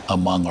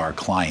among our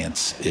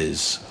clients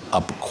is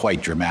up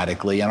quite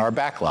dramatically, and our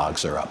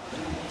backlogs are up.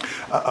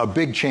 A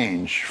big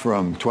change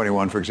from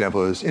 21, for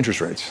example, is interest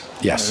rates.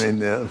 Yes. I mean,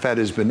 the Fed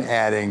has been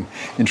adding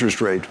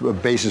interest rate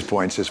basis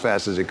points as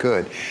fast as it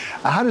could.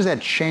 How does that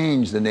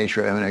change the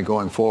nature of M&A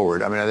going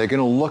forward? I mean, are they going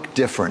to look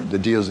different, the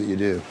deals that you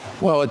do?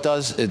 Well, it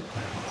does.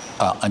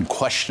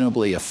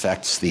 unquestionably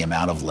affects the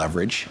amount of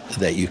leverage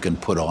that you can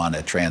put on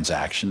a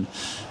transaction.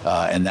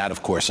 And that,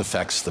 of course,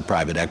 affects the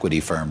private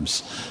equity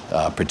firms,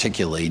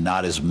 particularly,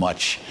 not as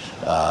much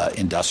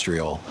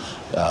industrial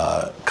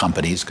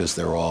companies, because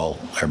they're all,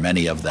 or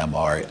many of them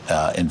are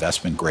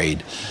investment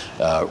grade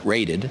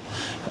rated.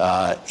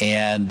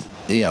 And,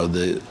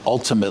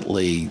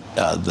 ultimately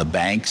the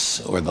banks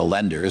or the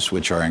lenders,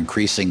 which are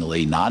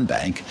increasingly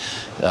non-bank,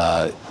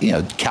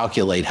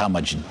 calculate how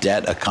much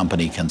debt a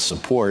company can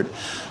support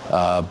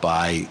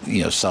by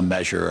some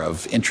measure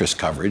of interest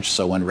coverage.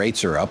 So when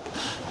rates are up,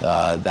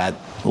 that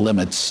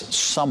limits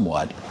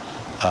somewhat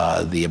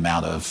the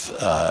amount of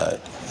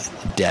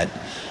debt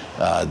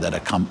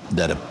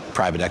that a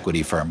private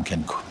equity firm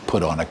can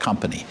put on a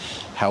company.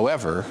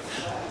 However,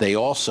 they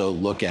also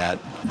look at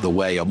the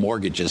way a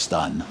mortgage is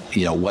done.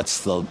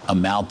 What's the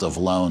amount of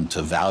loan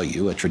to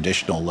value, a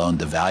traditional loan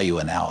to value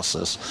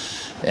analysis,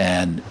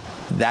 and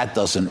that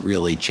doesn't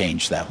really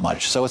change that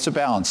much. So it's a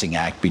balancing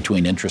act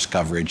between interest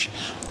coverage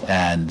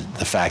and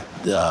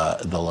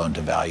the loan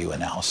to value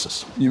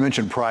analysis. You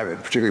mentioned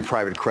particularly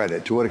private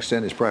credit. To what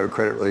extent is private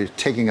credit really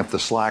taking up the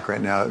slack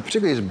right now,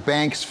 particularly as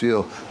banks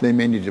feel they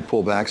may need to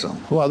pull back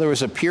some? Well, there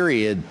was a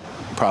period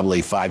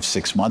probably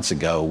 5-6 months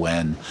ago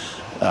when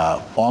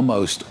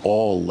almost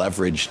all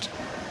leveraged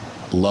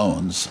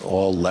loans,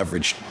 all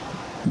leveraged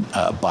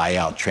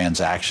buyout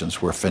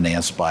transactions were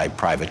financed by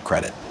private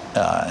credit.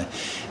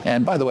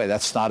 And by the way,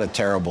 that's not a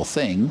terrible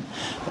thing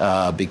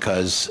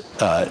because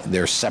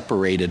they're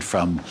separated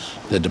from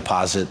the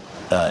deposit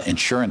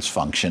insurance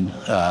function.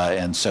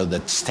 And so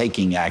that's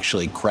taking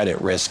actually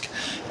credit risk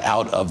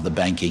out of the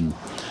banking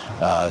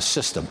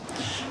system.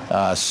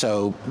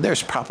 So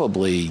there's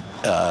probably,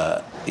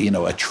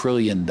 $1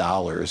 trillion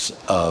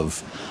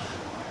of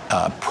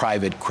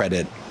private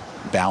credit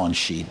balance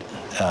sheet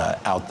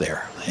out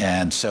there.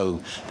 And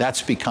so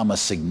that's become a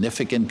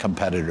significant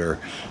competitor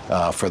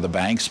for the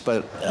banks,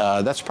 but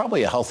that's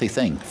probably a healthy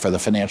thing for the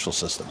financial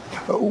system.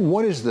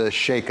 What is the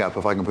shakeup,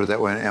 if I can put it that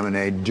way, in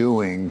M&A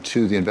doing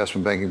to the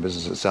investment banking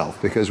business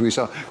itself? Because we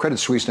saw Credit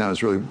Suisse now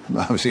is really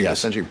obviously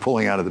essentially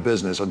pulling out of the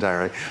business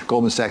entirely.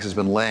 Goldman Sachs has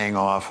been laying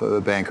off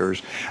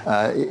bankers.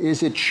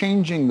 Is it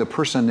changing the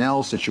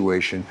personnel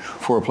situation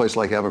for a place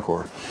like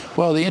Evercore?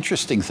 Well, the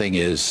interesting thing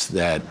is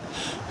that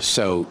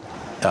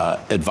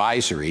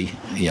advisory,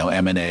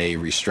 M&A,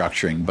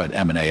 restructuring, but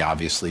M&A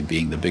obviously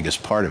being the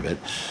biggest part of it,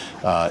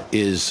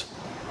 is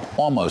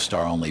almost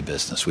our only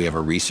business. We have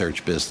a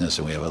research business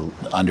and we have an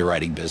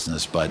underwriting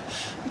business, but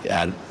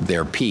at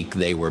their peak,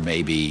 they were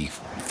maybe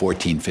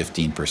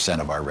 14-15%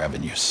 of our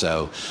revenues.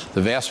 So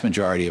the vast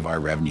majority of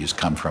our revenues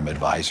come from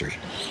advisory.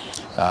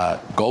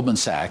 Goldman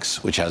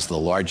Sachs, which has the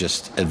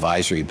largest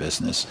advisory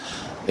business,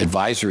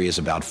 advisory is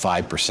about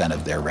 5%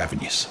 of their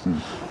revenues.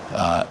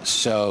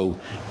 So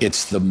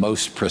it's the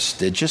most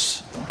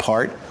prestigious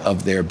part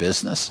of their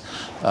business,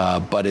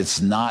 but it's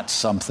not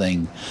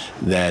something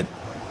that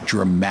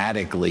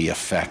dramatically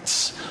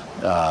affects,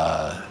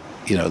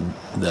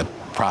 the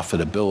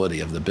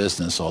profitability of the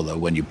business. Although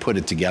when you put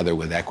it together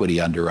with equity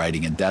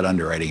underwriting and debt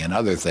underwriting and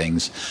other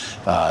things,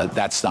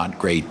 that's not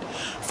great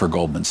for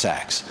Goldman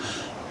Sachs.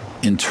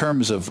 In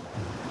terms of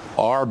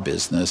our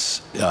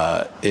business,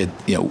 our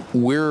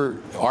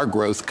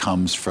growth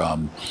comes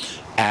from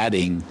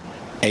adding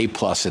A+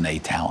 and A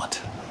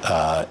talent.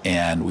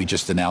 And we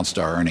just announced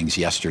our earnings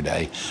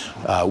yesterday.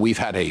 We've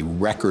had a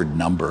record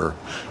number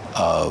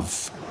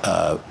of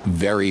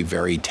very,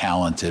 very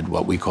talented,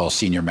 what we call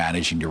senior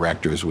managing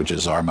directors, which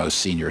is our most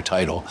senior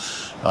title,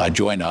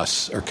 join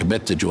us or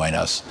commit to join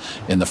us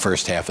in the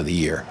first half of the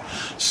year.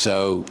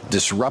 So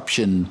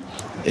disruption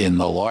in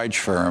the large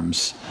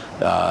firms,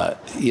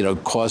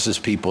 causes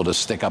people to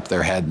stick up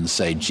their head and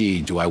say,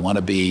 gee, do I want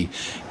to be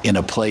in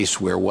a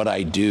place where what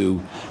I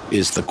do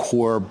is the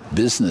core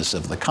business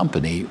of the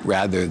company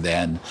rather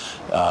than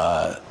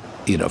 5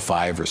 or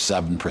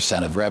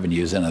 7% of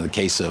revenues. And in the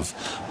case of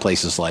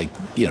places like,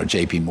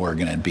 JP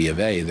Morgan and B of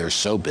A, they're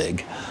so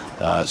big,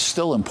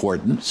 still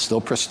important,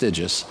 still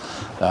prestigious,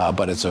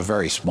 but it's a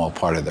very small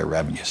part of their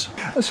revenues.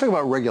 Let's talk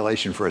about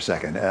regulation for a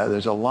second.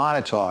 There's a lot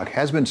of talk,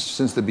 has been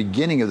since the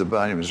beginning of the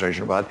Biden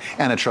administration, about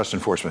antitrust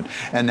enforcement.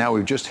 And now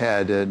we've just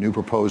had new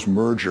proposed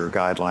merger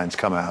guidelines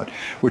come out,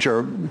 which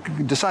are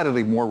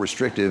decidedly more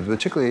restrictive,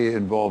 particularly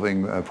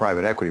involving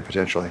private equity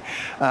potentially.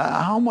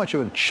 How much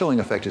of a chilling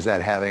effect is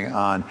that having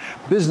on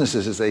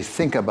businesses as they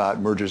think about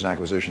mergers and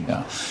acquisitions?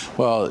 Yeah.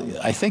 Well,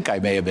 I think I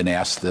may have been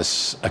asked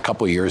this a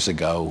couple years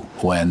ago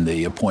when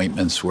the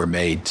appointments were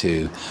made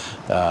to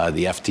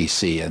the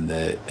FTC and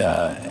the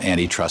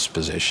antitrust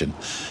position.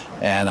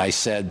 And I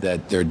said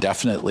that there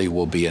definitely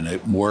will be a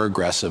more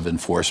aggressive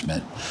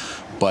enforcement,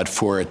 but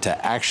for it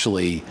to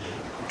actually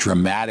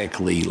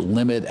dramatically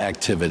limit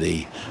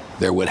activity,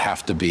 there would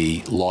have to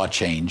be law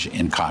change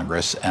in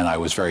Congress, and I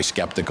was very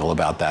skeptical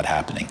about that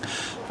happening.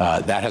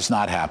 That has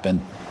not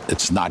happened.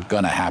 It's not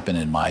going to happen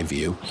in my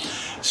view.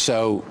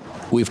 So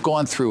we've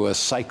gone through a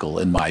cycle,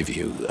 in my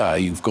view.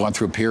 You've gone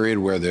through a period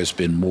where there's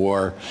been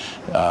more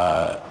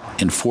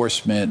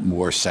enforcement,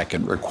 more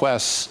second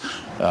requests,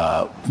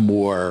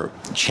 more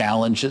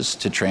challenges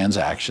to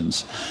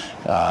transactions.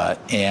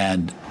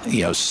 And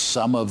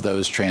some of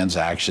those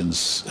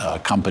transactions,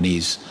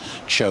 companies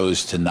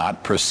chose to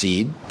not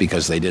proceed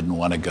because they didn't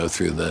want to go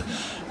through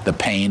the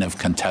pain of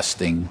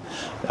contesting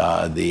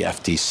the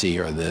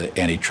FTC or the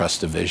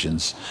antitrust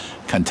division's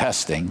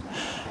contesting.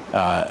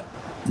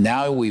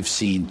 Now we've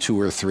seen 2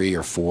 or 3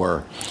 or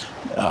 4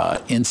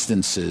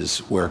 instances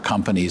where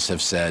companies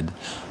have said,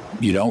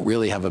 you don't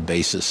really have a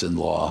basis in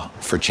law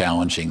for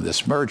challenging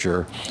this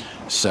merger,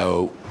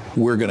 so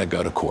we're going to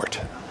go to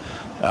court.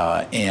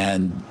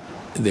 And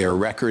their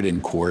record in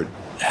court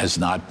has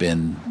not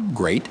been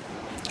great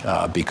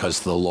because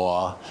the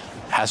law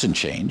hasn't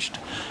changed.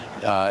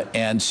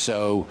 And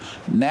so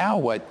now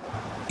what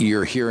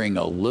you're hearing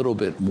a little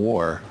bit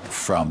more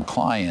from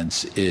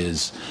clients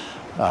is,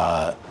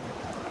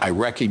 I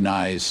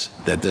recognize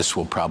that this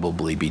will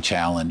probably be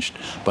challenged,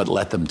 but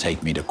let them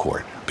take me to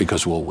court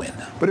because we'll win.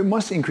 But it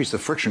must increase the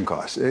friction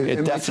costs.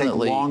 It definitely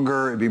might take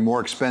longer, it'd be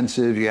more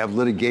expensive, you have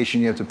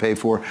litigation you have to pay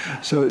for.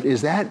 So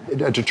is that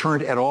a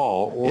deterrent at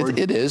all? Or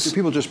it is. Do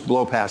people just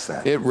blow past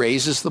that? It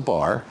raises the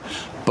bar,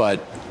 but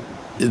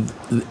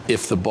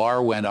if the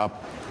bar went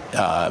up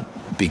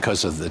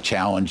because of the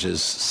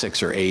challenges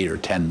 6 or 8 or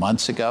 10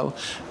 months ago,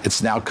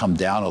 it's now come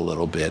down a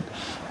little bit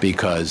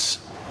because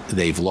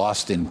they've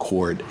lost in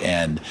court,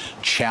 and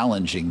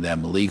challenging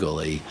them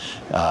legally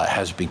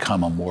has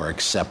become a more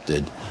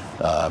accepted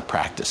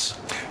practice.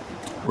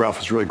 Ralph,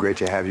 it's really great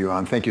to have you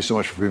on. Thank you so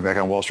much for being back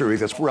on Wall Street Week.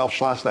 That's Ralph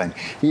Schlosstein.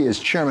 He is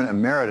Chairman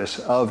Emeritus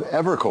of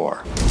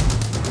Evercore.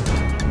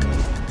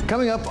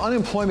 Coming up,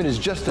 unemployment is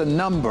just a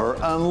number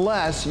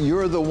unless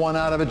you're the one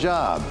out of a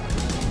job.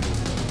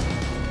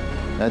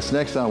 That's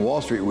next on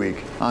Wall Street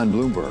Week on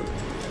Bloomberg.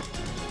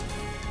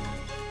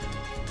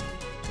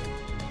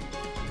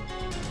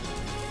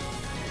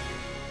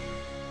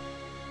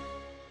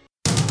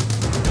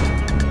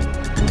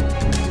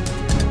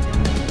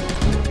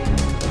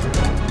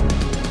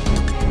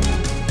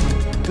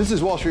 This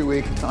is Wall Street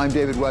Week. I'm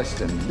David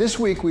Weston. This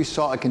week we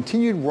saw a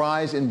continued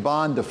rise in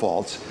bond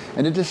defaults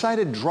and a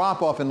decided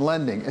drop-off in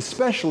lending,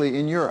 especially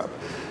in Europe.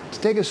 To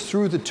take us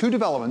through the 2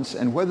 developments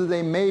and whether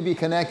they may be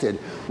connected,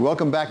 we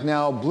welcome back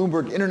now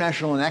Bloomberg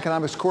International and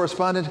Economics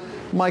correspondent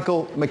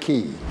Michael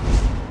McKee.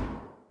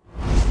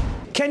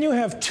 Can you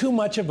have too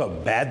much of a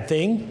bad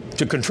thing?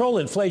 To control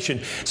inflation,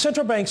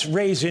 central banks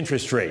raise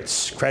interest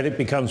rates. Credit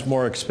becomes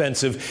more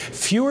expensive,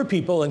 fewer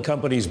people and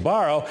companies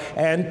borrow,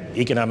 and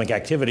economic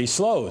activity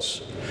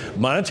slows.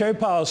 Monetary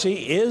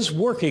policy is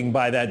working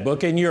by that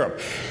book in Europe.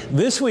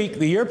 This week,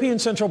 the European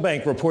Central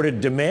Bank reported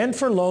demand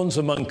for loans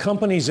among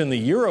companies in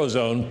the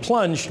Eurozone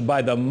plunged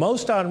by the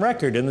most on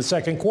record in the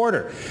second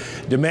quarter.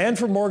 Demand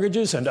for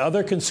mortgages and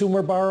other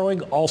consumer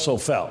borrowing also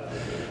fell.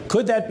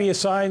 Could that be a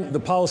sign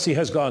the policy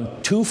has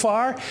gone too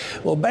far?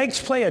 Well,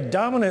 banks play a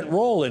dominant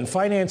role in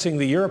financing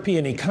the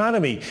European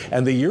economy,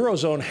 and the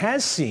Eurozone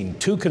has seen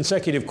 2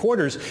 consecutive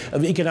quarters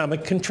of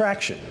economic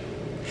contraction.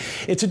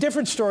 It's a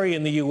different story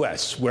in the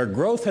U.S., where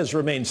growth has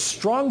remained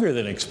stronger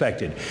than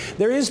expected.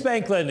 There is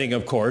bank lending,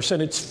 of course,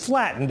 and it's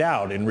flattened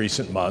out in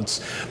recent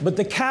months, but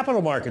the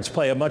capital markets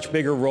play a much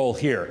bigger role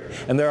here,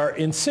 and there are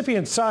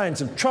incipient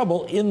signs of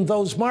trouble in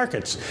those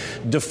markets.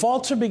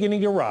 Defaults are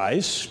beginning to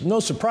rise,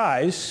 no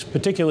surprise,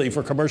 particularly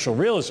for commercial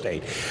real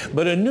estate,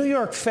 but a New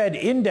York Fed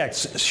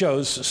index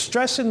shows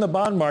stress in the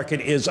bond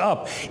market is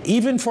up,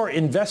 even for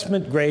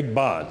investment-grade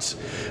bonds.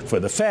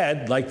 For the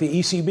Fed, like the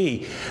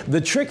ECB,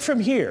 the trick from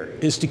here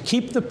is to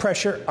keep the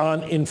pressure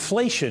on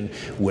inflation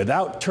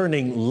without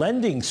turning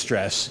lending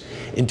stress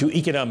into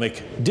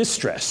economic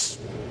distress.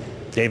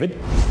 David?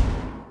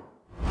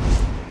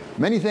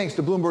 Many thanks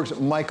to Bloomberg's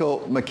Michael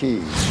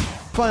McKee.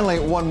 Finally,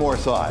 one more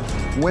thought.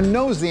 When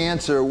no's the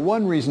answer,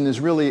 one reason is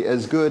really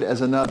as good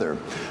as another.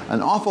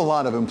 An awful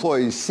lot of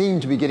employees seem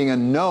to be getting a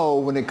no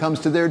when it comes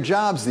to their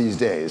jobs these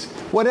days.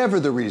 Whatever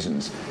the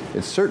reasons,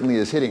 it certainly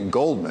is hitting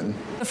Goldman.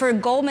 For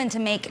Goldman to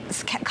make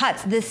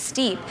cuts this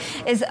steep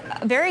is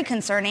very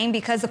concerning,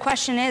 because the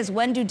question is,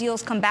 when do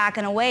deals come back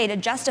in a way to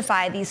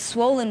justify these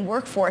swollen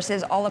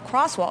workforces all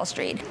across Wall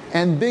Street?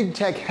 And big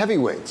tech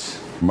heavyweights.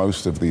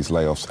 Most of these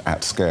layoffs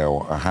at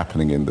scale are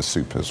happening in the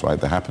supers, right?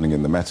 They're happening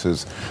in the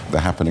Metas,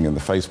 they're happening in the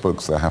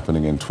Facebooks, they're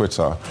happening in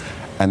Twitter.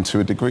 And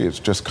to a degree, it's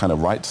just kind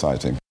of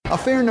right-sizing. A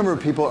fair number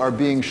of people are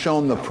being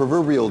shown the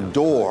proverbial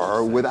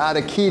door without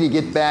a key to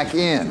get back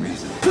in.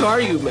 Who are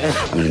you, man?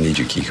 I'm gonna need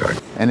your key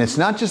card. And it's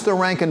not just the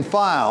rank and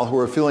file who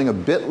are feeling a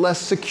bit less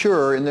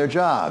secure in their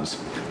jobs.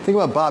 Think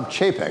about Bob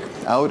Chapek,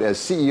 out as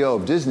CEO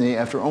of Disney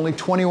after only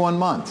 21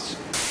 months.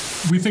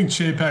 We think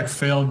Chapek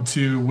failed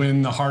to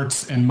win the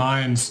hearts and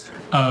minds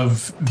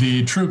of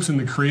the troops in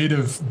the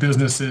creative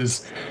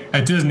businesses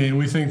at Disney. And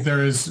we think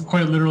there is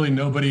quite literally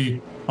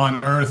nobody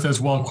on earth as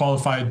well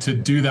qualified to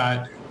do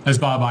that as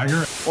Bob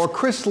Iger. Or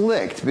Chris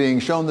Licht being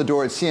shown the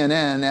door at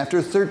CNN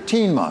after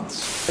 13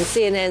 months.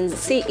 CNN's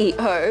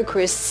CEO,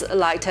 Chris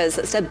Licht, has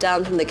stepped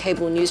down from the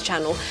cable news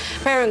channel.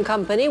 Parent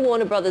company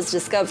Warner Brothers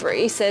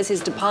Discovery says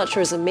his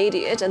departure is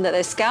immediate and that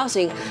they're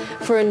scouting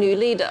for a new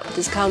leader.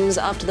 This comes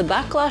after the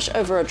backlash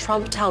over a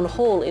Trump town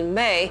hall in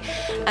May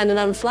and an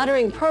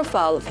unflattering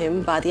profile of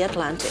him by The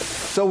Atlantic.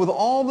 So with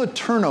all the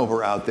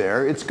turnover out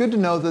there, it's good to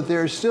know that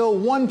there's still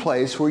one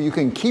place where you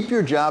can keep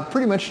your job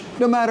pretty much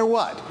no matter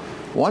what.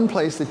 One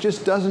place that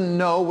just doesn't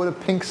know what a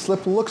pink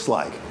slip looks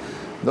like.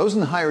 Those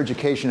in higher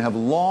education have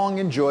long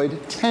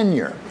enjoyed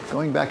tenure.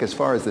 Going back as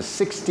far as the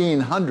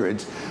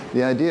 1600s,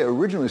 the idea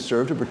originally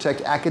served to protect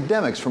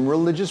academics from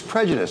religious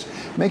prejudice,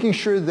 making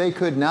sure they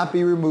could not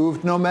be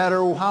removed no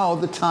matter how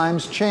the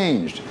times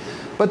changed.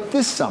 But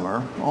this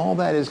summer, all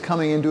that is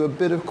coming into a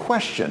bit of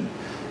question,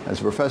 as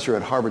a professor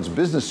at Harvard's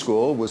Business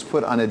School was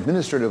put on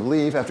administrative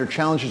leave after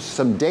challenges to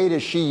some data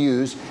she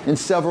used in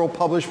several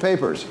published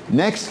papers.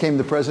 Next came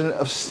the president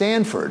of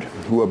Stanford,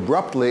 who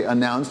abruptly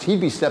announced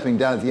he'd be stepping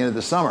down at the end of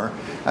the summer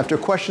after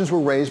questions were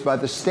raised by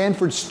the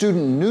Stanford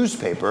student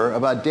newspaper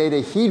about data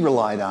he'd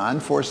relied on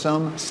for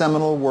some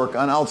seminal work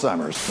on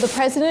Alzheimer's. The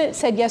president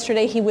said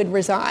yesterday he would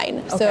resign.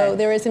 Okay. So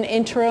there is an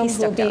interim.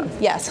 He'll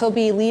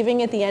be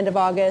leaving at the end of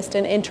August,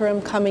 an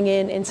interim coming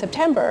in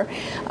September.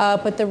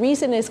 But the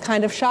reason is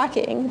kind of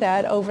shocking,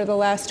 that over the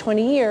last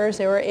 20 years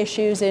there were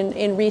issues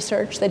in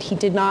research that he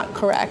did not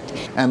correct.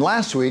 And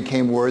last week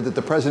came word that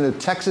the president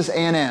of Texas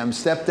A&M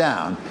stepped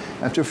down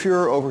after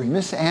furor over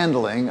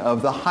mishandling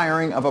of the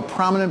hiring of a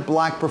prominent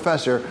black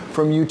professor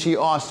from UT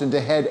Austin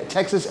to head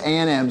Texas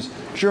A&M's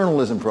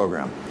journalism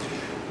program.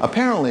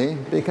 Apparently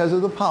because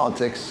of the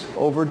politics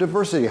over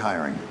diversity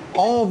hiring.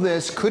 All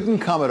this couldn't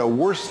come at a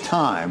worse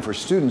time for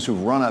students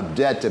who've run up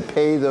debt to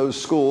pay those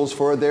schools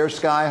for their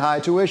sky-high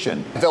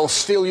tuition. They'll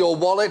steal your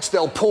wallets,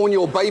 they'll pawn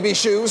your baby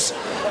shoes,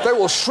 they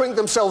will shrink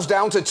themselves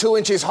down to 2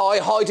 inches high,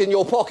 hide in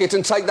your pocket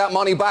and take that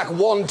money back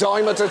one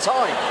dime at a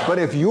time. But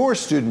if your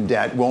student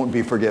debt won't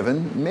be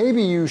forgiven,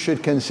 maybe you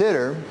should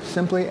consider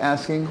simply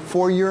asking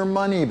for your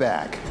money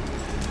back.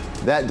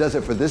 That does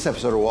it for this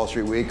episode of Wall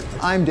Street Week.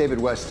 I'm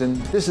David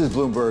Weston. This is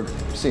Bloomberg.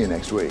 See you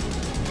next week.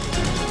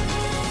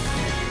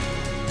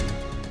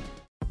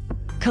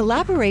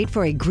 Collaborate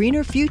for a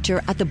greener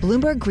future at the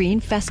Bloomberg Green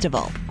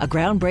Festival, a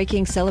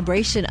groundbreaking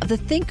celebration of the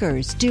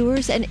thinkers,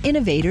 doers, and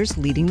innovators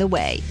leading the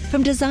way.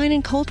 From design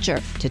and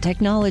culture to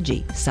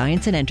technology,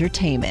 science, and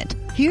entertainment.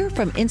 Hear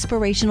from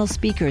inspirational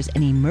speakers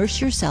and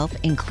immerse yourself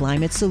in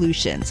climate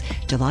solutions.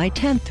 July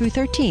 10th through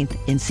 13th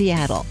in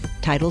Seattle.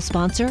 Title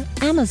sponsor,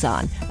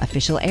 Amazon.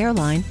 Official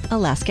airline,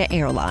 Alaska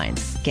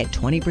Airlines. Get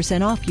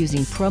 20% off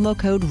using promo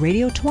code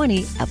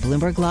radio20 at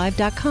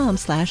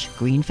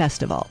BloombergLive.com/Green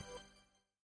Festival.